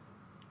is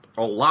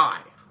a lie.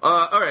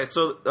 Alright,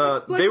 so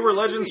they were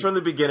legends from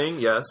the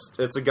beginning, yes.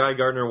 It's a Guy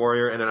Gardner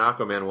Warrior and an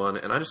Aquaman one,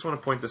 and I just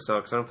want to point this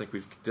out because I don't think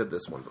we've done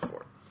this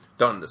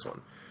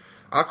one.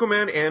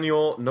 Aquaman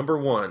Annual number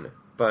 1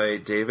 by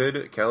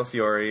David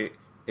Calafiore,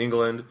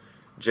 England,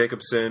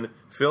 Jacobson,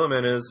 Phil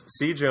Jimenez,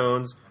 C.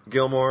 Jones,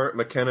 Gilmore,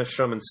 McKenna,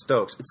 Shum, and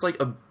Stokes. It's like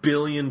 1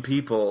 billion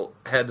people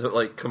had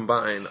to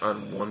combine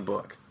on one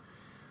book.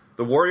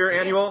 The Warrior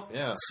Annual,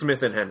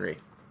 Smith and Henry.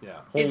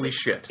 Yeah. Holy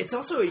shit. It's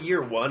also a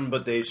year one,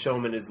 but they show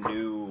him in his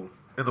new...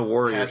 And the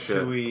Warrior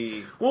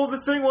tattoo-y... shit. Well,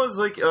 the thing was,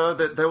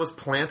 that was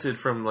planted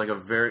from, a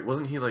very...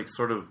 Wasn't he,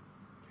 sort of...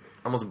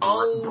 Almost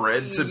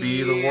bred to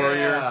be the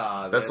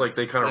Warrior? That's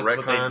they kind of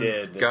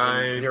retcon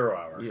guy. 0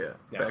 Hour. Yeah,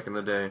 back in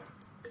the day.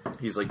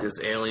 He's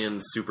this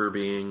alien super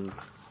being.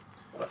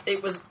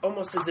 It was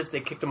almost as if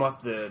they kicked him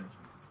off the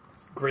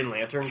Green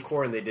Lantern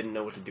Corps and they didn't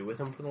know what to do with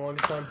him for the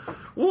longest time.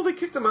 Well, they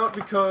kicked him out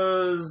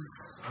because...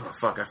 Oh,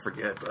 fuck, I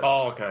forget. But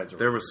all kinds of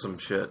there reasons. was some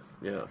shit,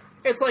 yeah.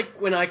 It's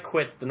like when I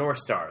quit the North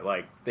Star.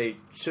 They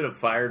should have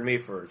fired me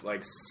for,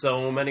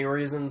 so many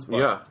reasons,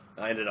 but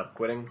I ended up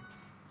quitting.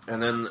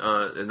 And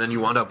then you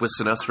wound up with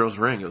Sinestro's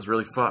ring. It was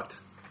really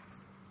fucked.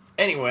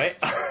 Anyway.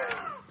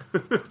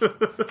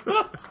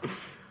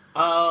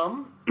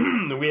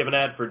 We have an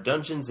ad for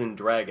Dungeons and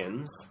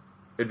Dragons.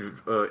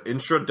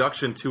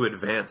 Introduction to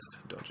Advanced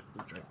Dungeons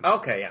and Dragons.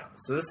 Okay, yeah.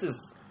 So this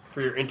is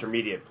for your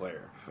intermediate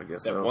player. I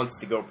guess that wants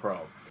to go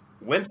pro.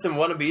 Wimps and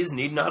wannabes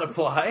need not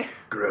apply.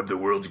 Grab the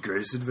world's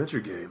greatest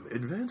adventure game,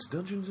 Advanced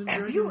Dungeons and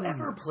Dragons. Have you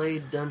ever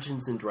played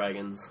Dungeons and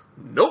Dragons?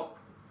 Nope.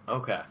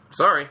 Okay.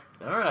 Sorry.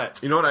 All right.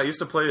 You know what I used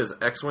to play is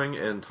X-Wing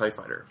and TIE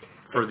Fighter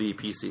for the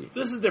PC.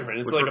 This is different.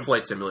 It's which were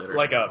flight simulators.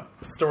 Like a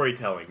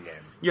storytelling game.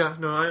 Yeah,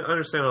 no, I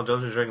understand how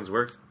Dungeons and Dragons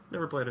works.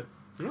 Never played it.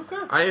 Okay.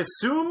 I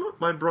assume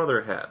my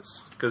brother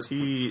has, because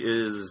he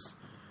is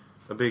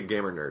a big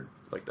gamer nerd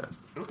like that.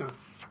 Okay.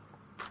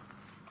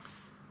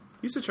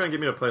 He used to try and get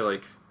me to play,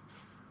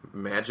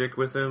 Magic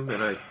with him,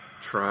 and I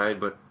tried,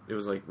 but it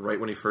was, right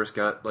when he first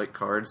got,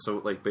 cards, so,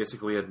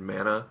 basically we had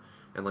mana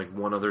and,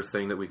 one other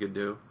thing that we could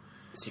do.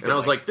 So and I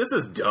was this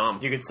is dumb.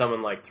 You could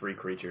summon, 3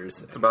 creatures.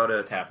 That's about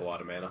it. Tap a lot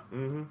of mana.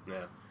 Mm-hmm.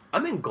 Yeah.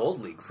 I'm in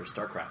Gold League for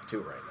StarCraft 2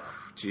 right now.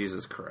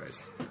 Jesus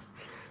Christ.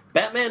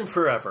 Batman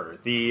Forever.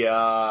 The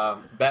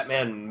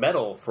Batman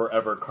Metal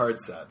Forever card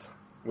set.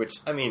 Which,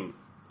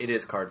 it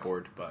is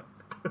cardboard, but...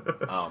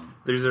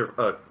 These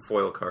are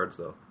foil cards,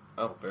 though.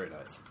 Oh, very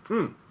nice.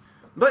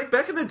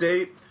 Back in the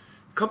day,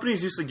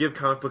 companies used to give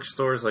comic book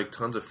stores,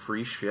 tons of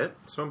free shit.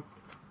 So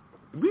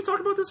Did we talk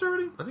about this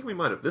already? I think we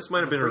might have. This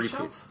might have been a repeat.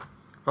 Shelf?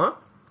 Huh?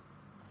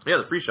 Yeah,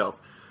 the free shelf.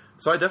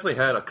 So I definitely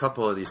had a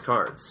couple of these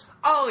cards.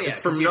 Oh yeah,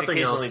 From you'd nothing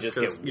occasionally else, just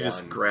 'cause get you one,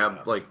 just grab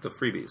yeah. like the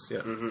freebies.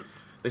 Yeah,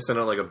 they sent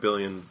out like a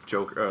billion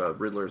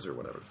Riddlers or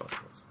whatever the fuck it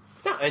was.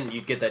 Yeah, and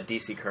you'd get that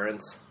DC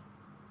Currents.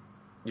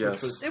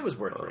 Yes, It was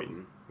worth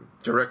reading.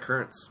 Direct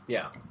Currents.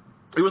 Yeah.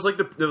 It was like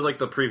the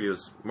previews,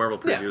 Marvel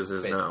previews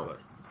is now.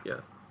 basically. Yeah.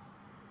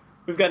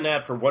 We've got an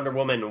ad for Wonder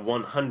Woman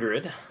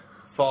 100,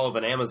 Fall of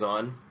an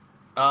Amazon.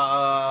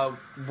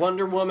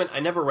 Wonder Woman, I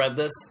never read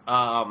this.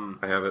 I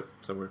have it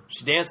somewhere.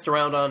 She danced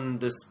around on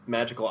this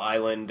magical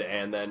island,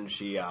 and then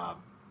she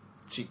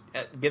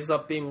gives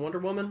up being Wonder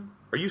Woman.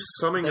 Are you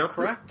summing Is that up?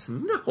 correct?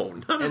 No,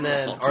 not And at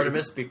then all, dude.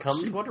 Artemis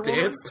becomes Wonder Woman.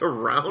 Danced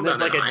around And there's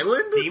on like an a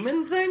island?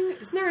 demon thing.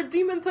 Isn't there a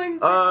demon thing?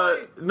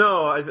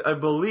 No, I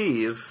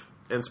believe.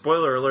 And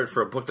spoiler alert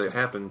for a book that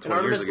happened 20 and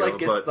Artemis years ago. like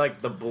gets but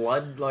like the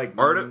blood like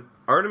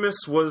Artemis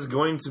was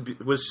going to be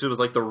she was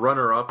like the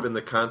runner up in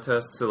the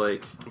contest to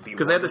like Be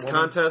because they had this Wonder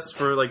Woman? contest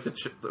for like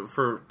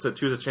to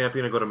choose a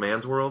champion to go to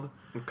Man's World.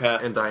 Okay.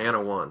 And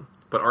Diana won,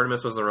 but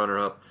Artemis was the runner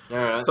up. All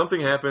right.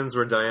 Something happens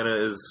where Diana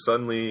is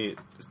suddenly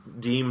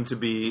deemed to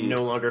be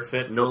no longer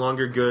fit. no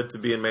longer good to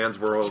be in Man's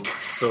World.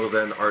 So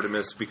then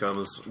Artemis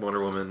becomes Wonder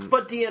Woman.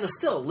 But Deanna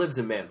still lives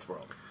in Man's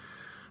World.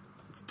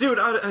 Dude,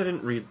 I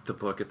didn't read the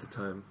book at the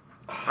time.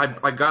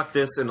 I got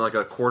this in like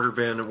a quarter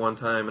bin at one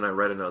time, and I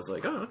read it, and I was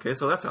like, oh, okay,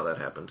 so that's how that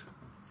happened.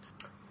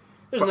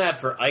 There's an ad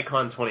for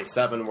Icon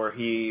 27 where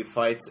he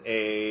fights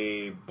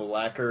a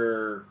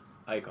blacker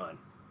Icon.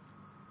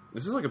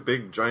 This is like a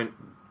big, giant,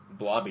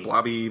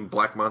 blobby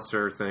black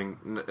monster thing.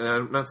 And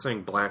I'm not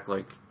saying black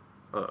like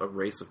a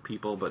race of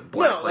people, but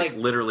black, No, like like-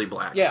 literally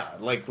black. Yeah,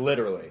 like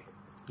literally.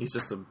 He's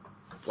just a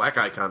black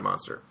icon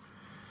monster.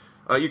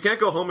 You can't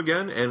go home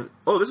again, and...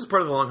 Oh, this is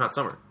part of the Long Hot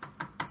Summer.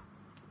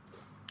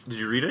 Did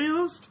you read any of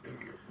those?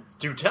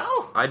 Do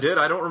tell? I did.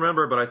 I don't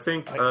remember, but I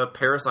think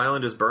Paris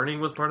Island is Burning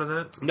was part of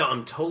that. No,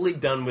 I'm totally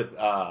done with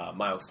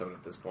Milestone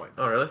at this point.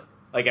 Oh, really?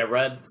 Like, I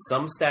read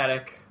some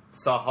Static,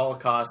 saw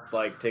Holocaust,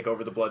 like, take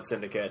over the Blood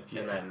Syndicate,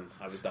 and then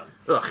I was done.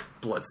 Ugh,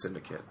 Blood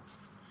Syndicate.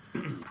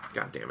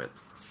 God damn it.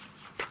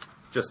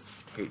 Just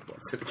hate Blood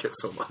Syndicate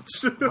so much.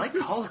 I liked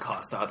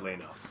Holocaust, oddly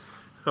enough.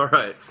 All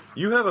right.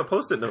 You have a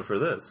Post-it note for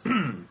this.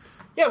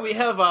 Yeah, we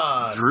have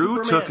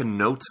Drew Superman, took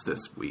notes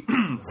this week.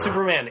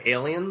 Superman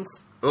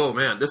Aliens Oh,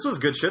 man. This was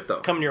good shit, though.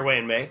 coming your way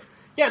in May.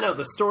 Yeah, no,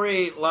 the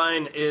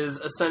storyline is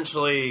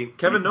essentially...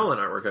 Kevin Nolan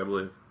artwork, I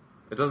believe.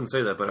 It doesn't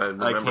say that, but I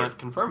remember. I can't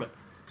confirm it.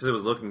 Because it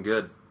was looking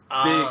good.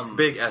 Um,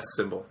 Big S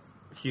symbol.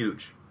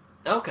 Huge.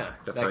 Okay.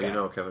 That's that how guy. you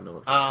know Kevin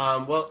Nolan.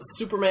 Well,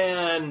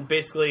 Superman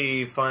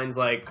basically finds,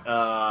 like,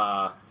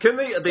 The some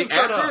sort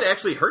acid of-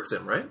 actually hurts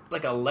him, right?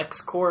 like a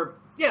LexCorp.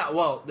 Yeah,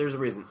 well, there's a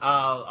reason.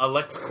 A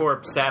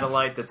LexCorp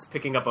satellite that's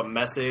picking up a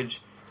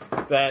message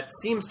that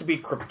seems to be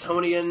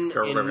Kryptonian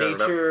in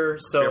nature.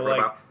 So,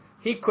 like,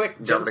 he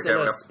quick jumps in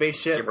a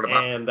spaceship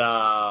and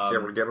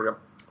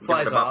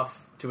flies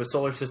off to a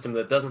solar system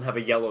that doesn't have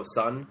a yellow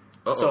sun.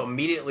 So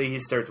immediately he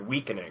starts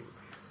weakening.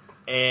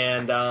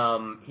 And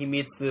he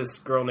meets this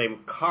girl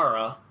named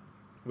Kara,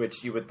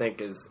 which you would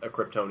think is a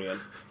Kryptonian.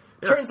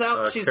 Yeah, Turns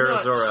out she's Kara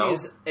not. Zor-El.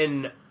 She's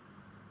an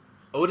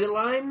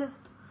Odiline,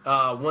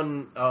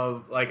 one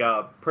of like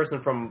a person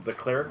from the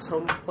Cleric's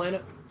home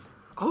planet.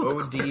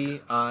 Oh,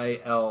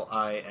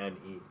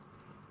 Odiline.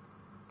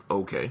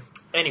 Okay.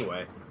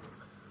 Anyway,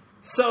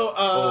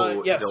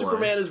 so yeah, Odiline.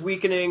 Superman is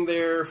weakening.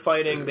 They're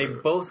fighting. They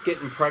both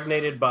get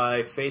impregnated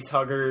by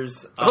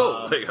facehuggers.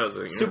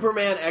 Because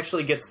Superman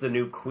actually gets the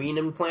new queen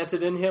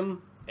implanted in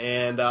him,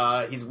 and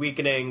he's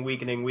weakening.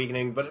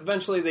 But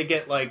eventually, they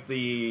get like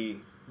the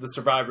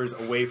survivors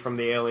away from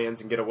the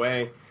aliens and get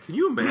away. Can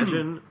you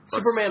imagine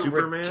Superman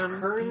Superman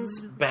returns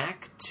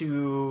back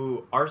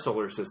to our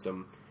solar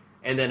system,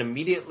 and then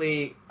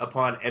immediately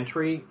upon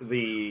entry,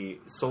 the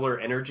solar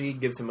energy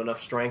gives him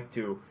enough strength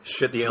to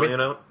shit the alien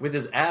out? with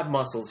his ab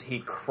muscles. He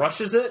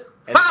crushes it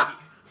and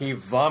he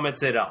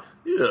vomits it up.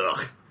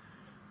 Ugh.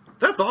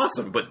 That's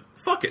awesome, but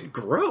fucking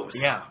gross.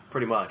 Yeah,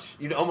 pretty much.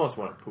 You'd almost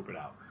want to poop it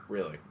out.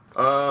 Really.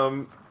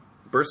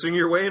 Bursting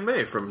your way in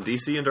May from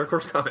DC and Dark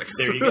Horse Comics.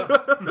 There you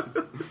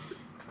go.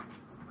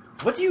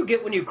 What do you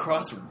get when you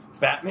cross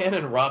Batman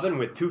and Robin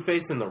with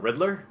Two-Face and the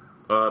Riddler?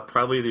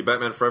 Probably the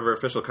Batman Forever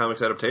official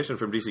comics adaptation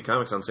from DC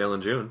Comics on sale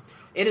in June.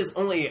 It is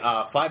only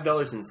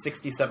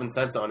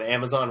 $5.67 on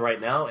Amazon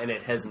right now, and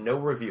it has no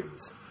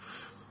reviews.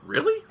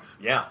 Really?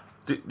 Yeah.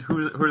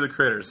 Who are the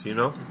creators? You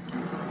know?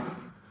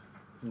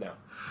 No.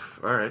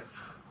 All right.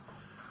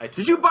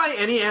 Did you buy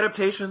any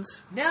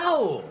adaptations?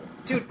 No!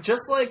 Dude,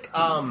 just like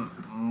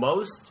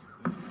most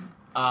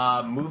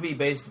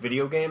movie-based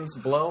video games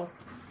blow,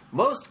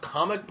 most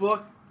comic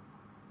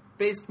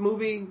book-based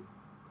movie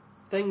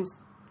things...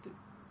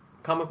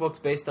 Comic books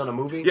based on a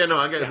movie? Yeah, no,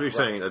 I get what you're right.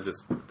 saying.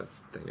 That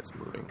thing is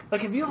moving.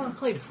 Like, have you ever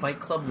played Fight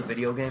Club, the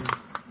video game?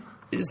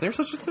 Is there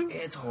such a thing?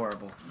 It's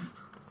horrible.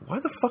 Why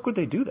the fuck would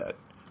they do that?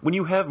 When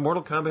you have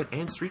Mortal Kombat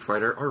and Street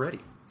Fighter already.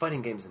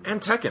 Fighting games in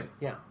And Tekken.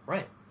 Yeah,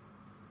 right.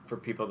 For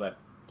people that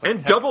play And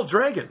Tekken. Double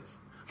Dragon.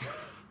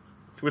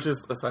 which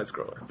is a side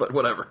scroller, but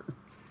whatever.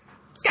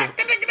 Skate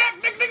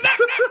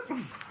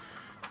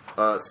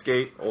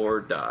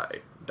or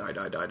die. Die.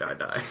 Skater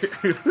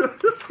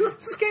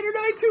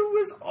Die 2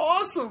 was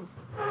awesome.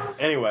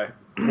 Anyway,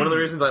 one of the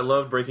reasons I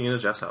loved breaking into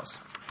Jeff's house.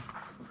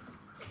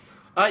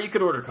 You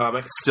could order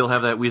comics. Still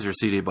have that Weezer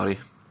CD, buddy.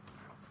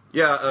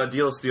 Yeah,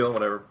 deal is steal,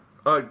 whatever.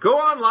 Go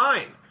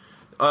online.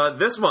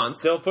 This month.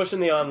 Still pushing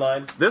the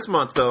online. This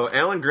month, though,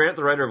 Alan Grant,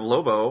 the writer of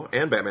Lobo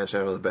and Batman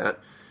Shadow of the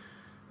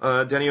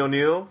Bat. Denny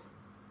O'Neil,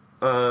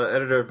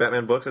 editor of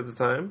Batman books at the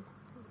time.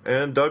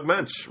 And Doug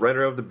Mensch,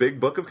 writer of The Big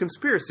Book of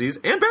Conspiracies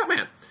and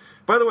Batman.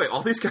 By the way,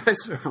 all these guys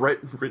are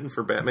written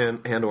for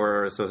Batman and or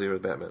are associated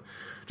with Batman.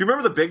 Do you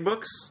remember the Big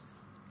Books?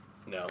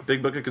 No.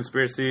 Big Book of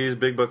Conspiracies,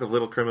 Big Book of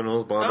Little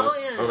Criminals, blah, blah.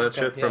 All that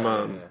shit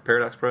from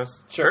Paradox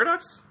Press. Sure.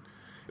 Paradox?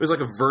 It was like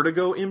a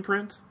Vertigo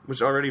imprint,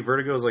 which already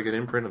Vertigo is like an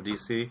imprint of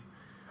DC.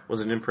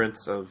 Was an imprint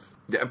of...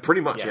 Yeah,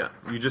 pretty much, yeah.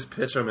 You just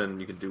pitch them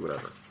and you can do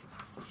whatever.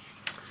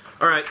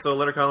 All right, so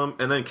letter column.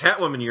 And then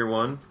Catwoman year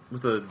 1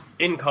 with a...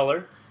 In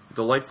color.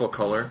 Delightful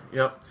color.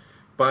 Yep.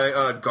 By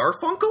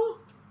Garfunkel?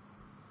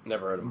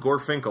 Never heard of him.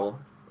 Gorfinkel.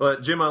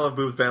 Jim, I Love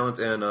Boobs, Ballant,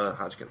 and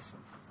Hodgkins.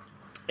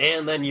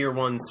 And then year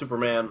 1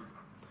 Superman.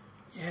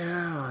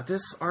 Yeah,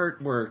 this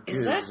artwork is...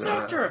 Is that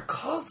Dr.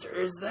 Occult, or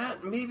is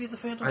that maybe the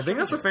Phantom Stranger? I think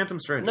that's the Phantom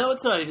Stranger. No,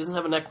 it's not. He doesn't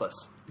have a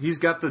necklace. He's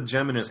got the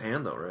gem in his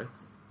hand, though, right?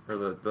 Or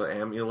the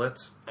amulet.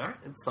 All right,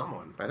 it's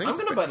someone. I'm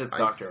going to bet it's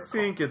Dr. Occult. I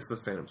think it's the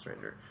Phantom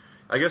Stranger.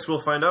 I guess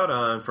we'll find out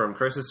on From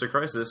Crisis to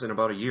Crisis in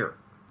about a year.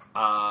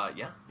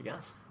 Yeah, I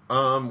guess.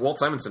 Walt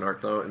Simonson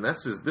art, though, and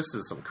this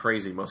is some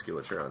crazy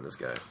musculature on this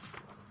guy.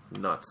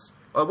 Nuts.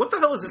 What the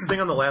hell is this thing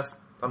on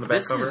the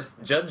back cover?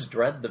 Is Judge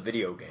Dredd, the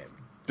video game.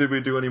 Did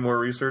we do any more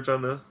research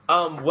on this?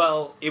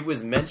 Well, it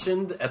was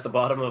mentioned at the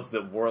bottom of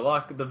the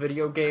Warlock, the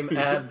video game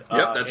ad.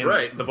 Yep, that's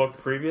right. The book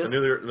previous.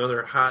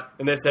 Another hot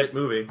and they said,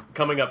 movie.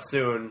 Coming up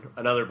soon,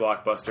 another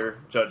blockbuster,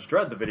 Judge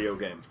Dredd, the video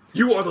game.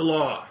 You are the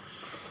law!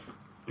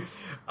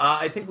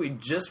 I think we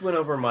just went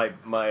over my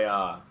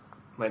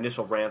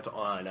initial rant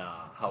on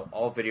how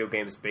all video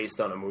games based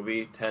on a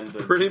movie tend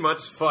to pretty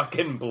much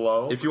fucking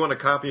blow. If you want to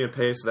copy and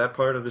paste that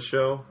part of the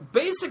show,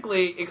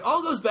 basically it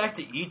all goes back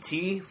to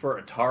E.T.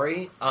 for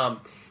Atari.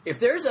 If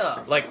there's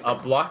a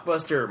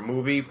blockbuster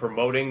movie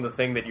promoting the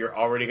thing that you're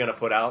already going to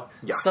put out,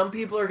 some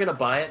people are going to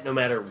buy it no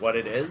matter what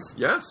it is.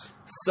 Yes.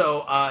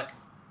 So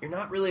you're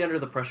not really under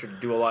the pressure to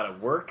do a lot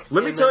of work.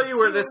 Let me tell you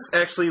where this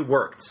actually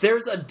worked.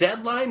 There's a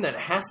deadline that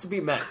has to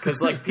be met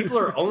because people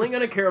are only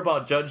going to care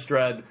about Judge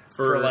Dredd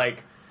for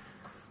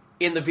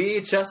in the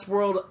VHS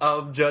world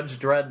of Judge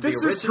Dredd. This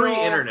the original, is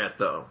pre-internet,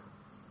 though.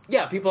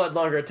 Yeah, people had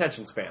longer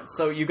attention spans,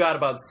 so you got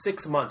about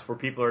 6 months where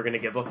people are going to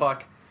give a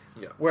fuck.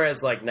 Yeah.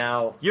 Whereas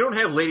now, you don't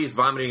have ladies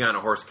vomiting on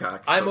a horse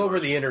cock. I'm over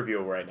the interview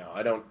right now.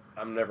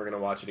 I'm never going to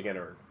watch it again.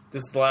 Or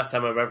this is the last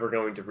time I'm ever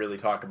going to really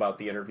talk about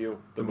the interview,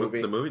 the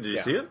movie. The movie? Did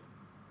you see it?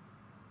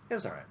 It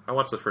was all right. I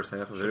watched the first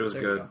half of it. It was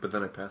good, but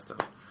then I passed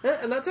out.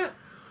 Yeah, and that's it.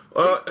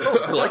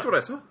 I liked what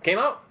I saw. Came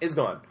out, is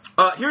gone.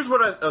 Here's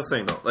what I was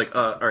saying, though.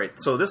 All right,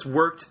 so this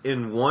worked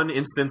in one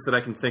instance that I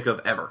can think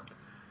of ever.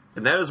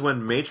 And that is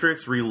when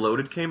Matrix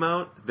Reloaded came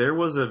out. There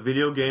was a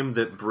video game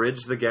that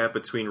bridged the gap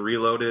between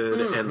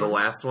Reloaded and the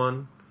last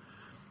one.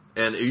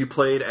 And you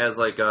played as,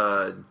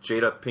 Jada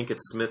Pinkett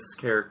Smith's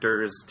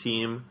character's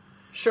team.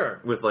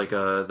 Sure. With,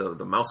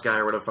 the mouse guy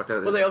or whatever the fuck that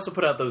is. Well, they also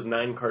put out those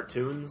 9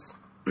 cartoons.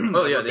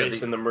 Oh yeah,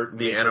 based in the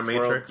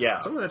Animatrix. World. Yeah,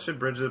 some of that shit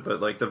bridged it, but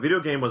the video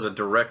game was a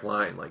direct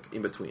line,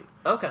 in between.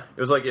 Okay,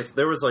 it was if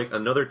there was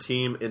another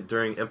team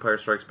during Empire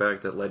Strikes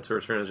Back that led to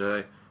Return of the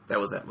Jedi, that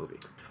was that movie.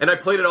 And I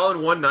played it all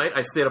in one night.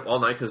 I stayed up all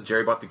night because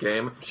Jerry bought the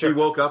game. Sure. He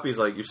woke up. He's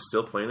like, "You're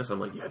still playing this?"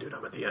 I'm like, "Yeah, dude,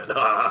 I'm at the end.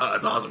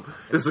 That's awesome.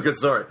 This is a good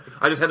story."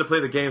 I just had to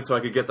play the game so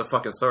I could get the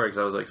fucking story because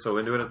I was so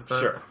into it at the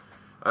time. Sure.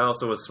 I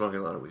also was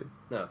smoking a lot of weed.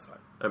 No, that's fine.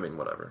 I mean,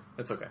 whatever.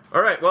 It's okay.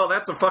 All right. Well,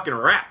 that's a fucking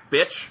wrap,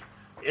 bitch.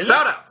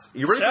 Shout-outs!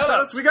 You ready for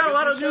shout-outs? We got a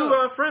lot of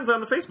new friends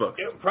on the Facebooks.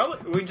 Yeah,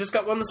 probably. We just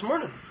got one this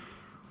morning.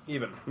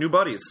 Even. New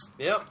buddies.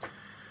 Yep.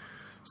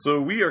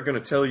 So we are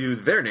going to tell you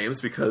their names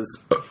because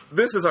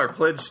this is our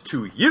pledge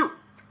to you,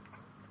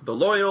 the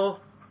loyal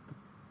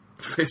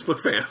Facebook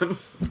fan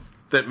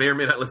that may or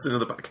may not listen to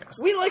the podcast.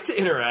 We like to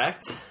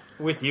interact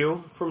with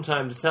you from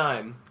time to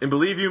time. And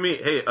believe you me,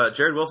 hey,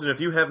 Jared Wilson,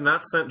 if you have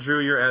not sent Drew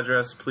your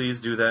address, please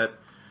do that.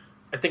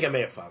 I think I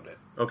may have found it.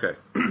 Okay.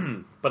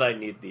 But I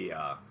need the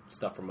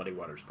stuff from Muddy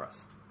Waters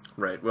Press.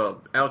 Right.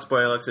 Well, Alex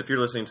Boy Alex, if you're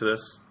listening to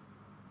this,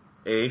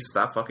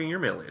 stop fucking your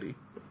mail lady.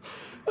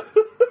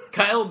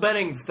 Kyle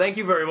Benning, thank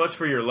you very much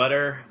for your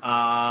letter.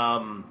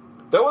 That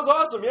was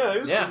awesome,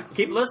 yeah. Yeah,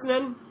 keep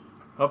listening.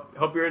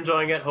 Hope you're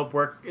enjoying it. Hope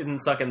work isn't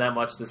sucking that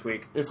much this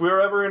week. If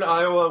we're ever in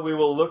Iowa, we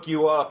will look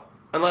you up.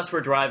 Unless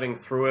we're driving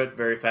through it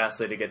very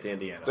fastly to get to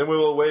Indiana. Then we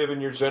will wave in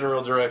your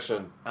general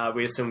direction.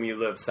 We assume you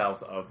live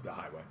south of the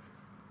highway.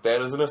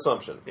 That is an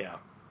assumption. Yeah.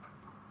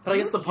 But I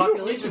guess the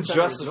population... You don't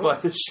justify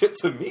this shit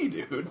to me,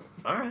 dude.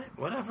 Alright,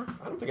 whatever.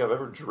 I don't think I've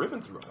ever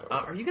driven through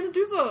Iowa. Are you going to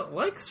do the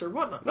likes or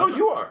whatnot? No,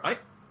 you are. I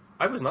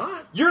I was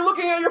not. You're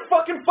looking at your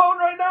fucking phone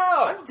right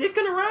now! I'm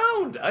dicking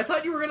around. I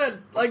thought you were gonna,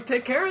 like,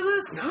 take care of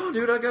this. No,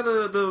 dude, I got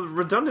the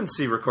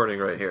redundancy recording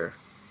right here.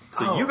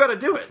 So Oh. you gotta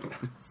do it.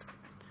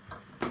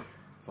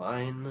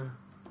 Fine.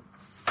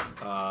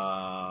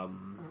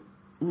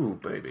 Ooh,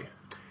 baby.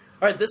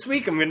 All right, this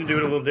week I'm going to do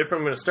it a little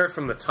different. I'm going to start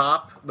from the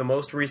top, the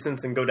most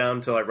recent, and go down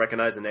until I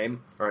recognize the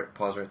name. All right,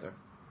 pause right there.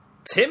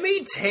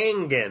 Timmy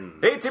Tangen.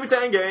 Hey, Timmy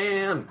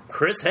Tangan!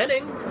 Chris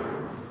Henning.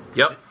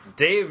 Yep.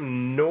 Dave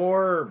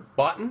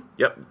Norbotten.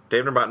 Yep,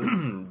 Dave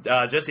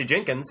Norbotten. Jesse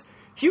Jenkins.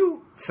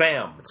 Hugh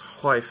Pham. It's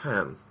Hoi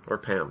Fan. Or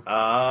Pam.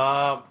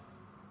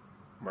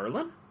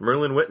 Merlin?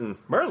 Merlin Witten.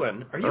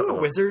 Merlin, are you a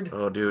wizard?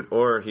 Oh, dude.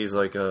 Or he's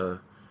like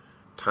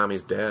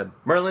Tommy's dad.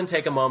 Merlin,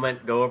 take a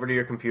moment, go over to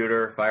your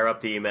computer, fire up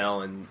the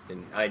email, and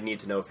I need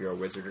to know if you're a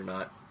wizard or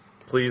not.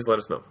 Please let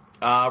us know.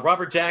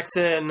 Robert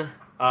Jackson.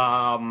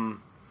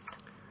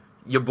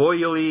 Your boy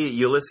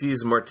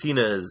Ulysses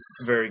Martinez.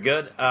 Very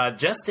good.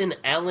 Justin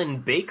Allen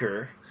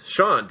Baker.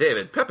 Sean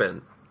David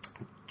Pepin.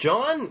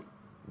 John.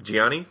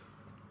 Gianni.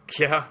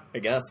 Yeah, I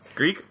guess.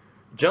 Greek.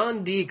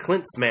 John D.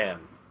 Klintzman.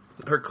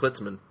 Or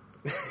Klitzman.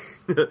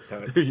 it's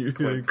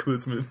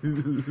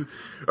Klitzman.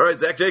 All right,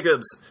 Zach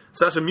Jacobs.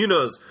 Sasha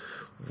Munoz.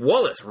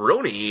 Wallace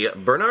Roney.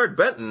 Bernard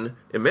Benton.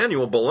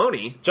 Emmanuel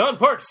Bologna. John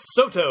Parks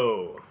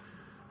Soto.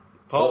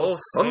 Paul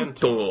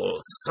Santos.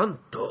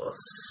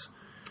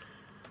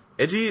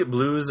 Edgy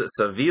Blues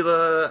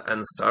Sevilla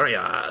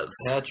Ansarias.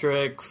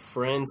 Patrick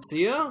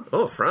Francia.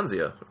 Oh,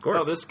 Franzia, of course.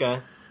 Oh, this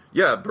guy.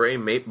 Yeah, Bray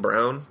Mate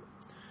Brown.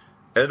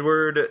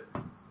 Edward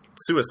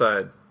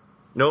Suicide.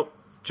 Nope.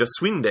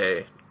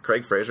 Jaswinde.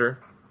 Craig Fraser.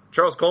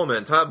 Charles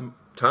Coleman. Tom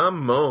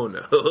Moan.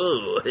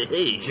 Oh,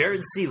 hey.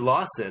 Jared C.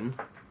 Lawson.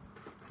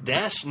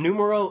 Dash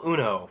numero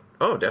uno.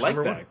 Oh, Dash like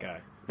number that one.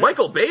 guy.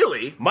 Michael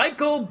Bailey.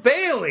 Michael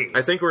Bailey.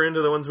 I think we're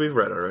into the ones we've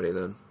read already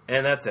then.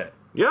 And that's it.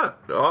 Yeah,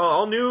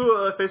 all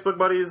new Facebook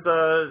buddies,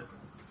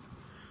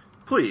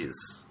 please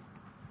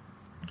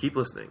keep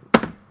listening.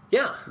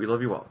 Yeah. We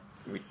love you all.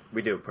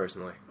 We do,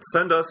 personally.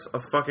 Send us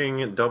a fucking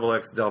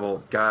XX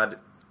double. God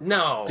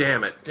No.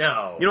 damn it.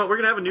 No. You know what? We're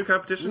going to have a new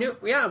competition.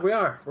 Yeah, we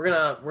are. We're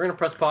gonna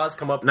press pause,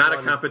 come up Not with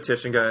a one.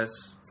 competition, guys.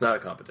 It's not a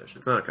competition.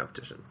 It's not a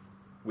competition.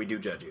 We do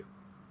judge you.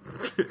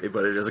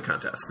 But it is a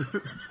contest.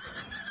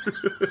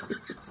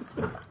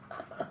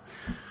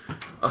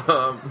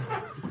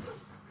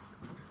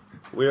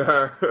 We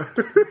are...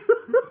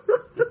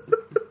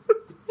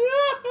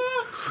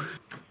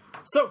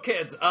 So,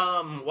 kids,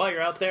 while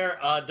you're out there,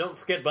 don't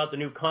forget about the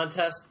new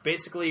contest.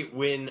 Basically,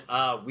 when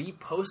we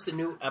post a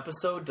new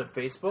episode to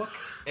Facebook,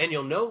 and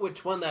you'll know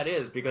which one that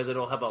is because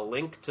it'll have a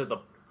link to the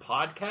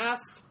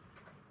podcast,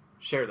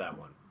 share that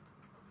one.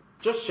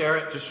 Just share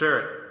it. Just share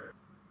it.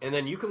 And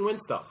then you can win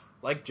stuff,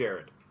 like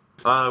Jared.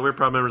 We're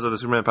proud members of the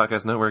Superman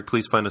Podcast Network.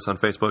 Please find us on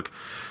Facebook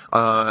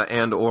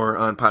and or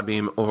on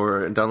Podbeam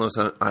or download us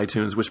on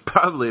iTunes, which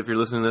probably, if you're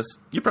listening to this,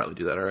 you probably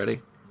do that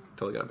already.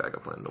 Totally got a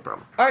backup plan, no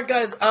problem. All right,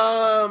 guys,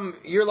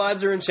 your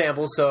lives are in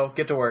shambles, so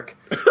get to work.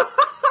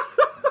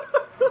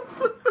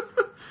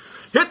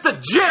 Hit the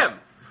gym!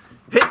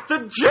 Hit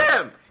the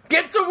gym!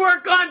 Get to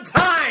work on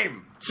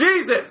time!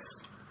 Jesus!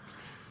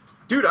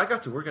 Dude, I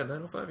got to work at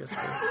 9:05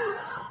 yesterday.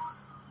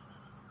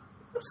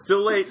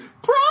 Still late.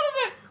 Proud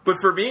of it!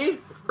 But for me,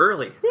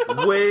 early.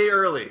 Way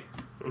early.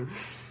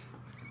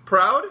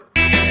 Proud?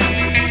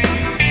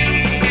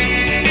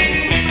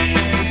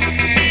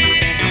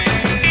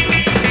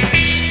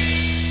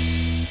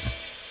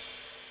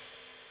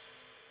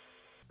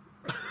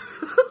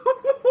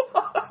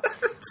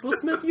 Will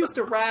Smith used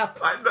to rap.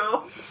 I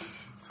know.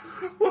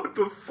 What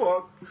the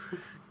fuck?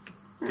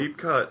 Deep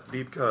cut,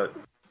 deep cut.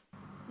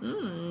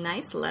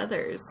 Nice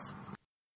leathers.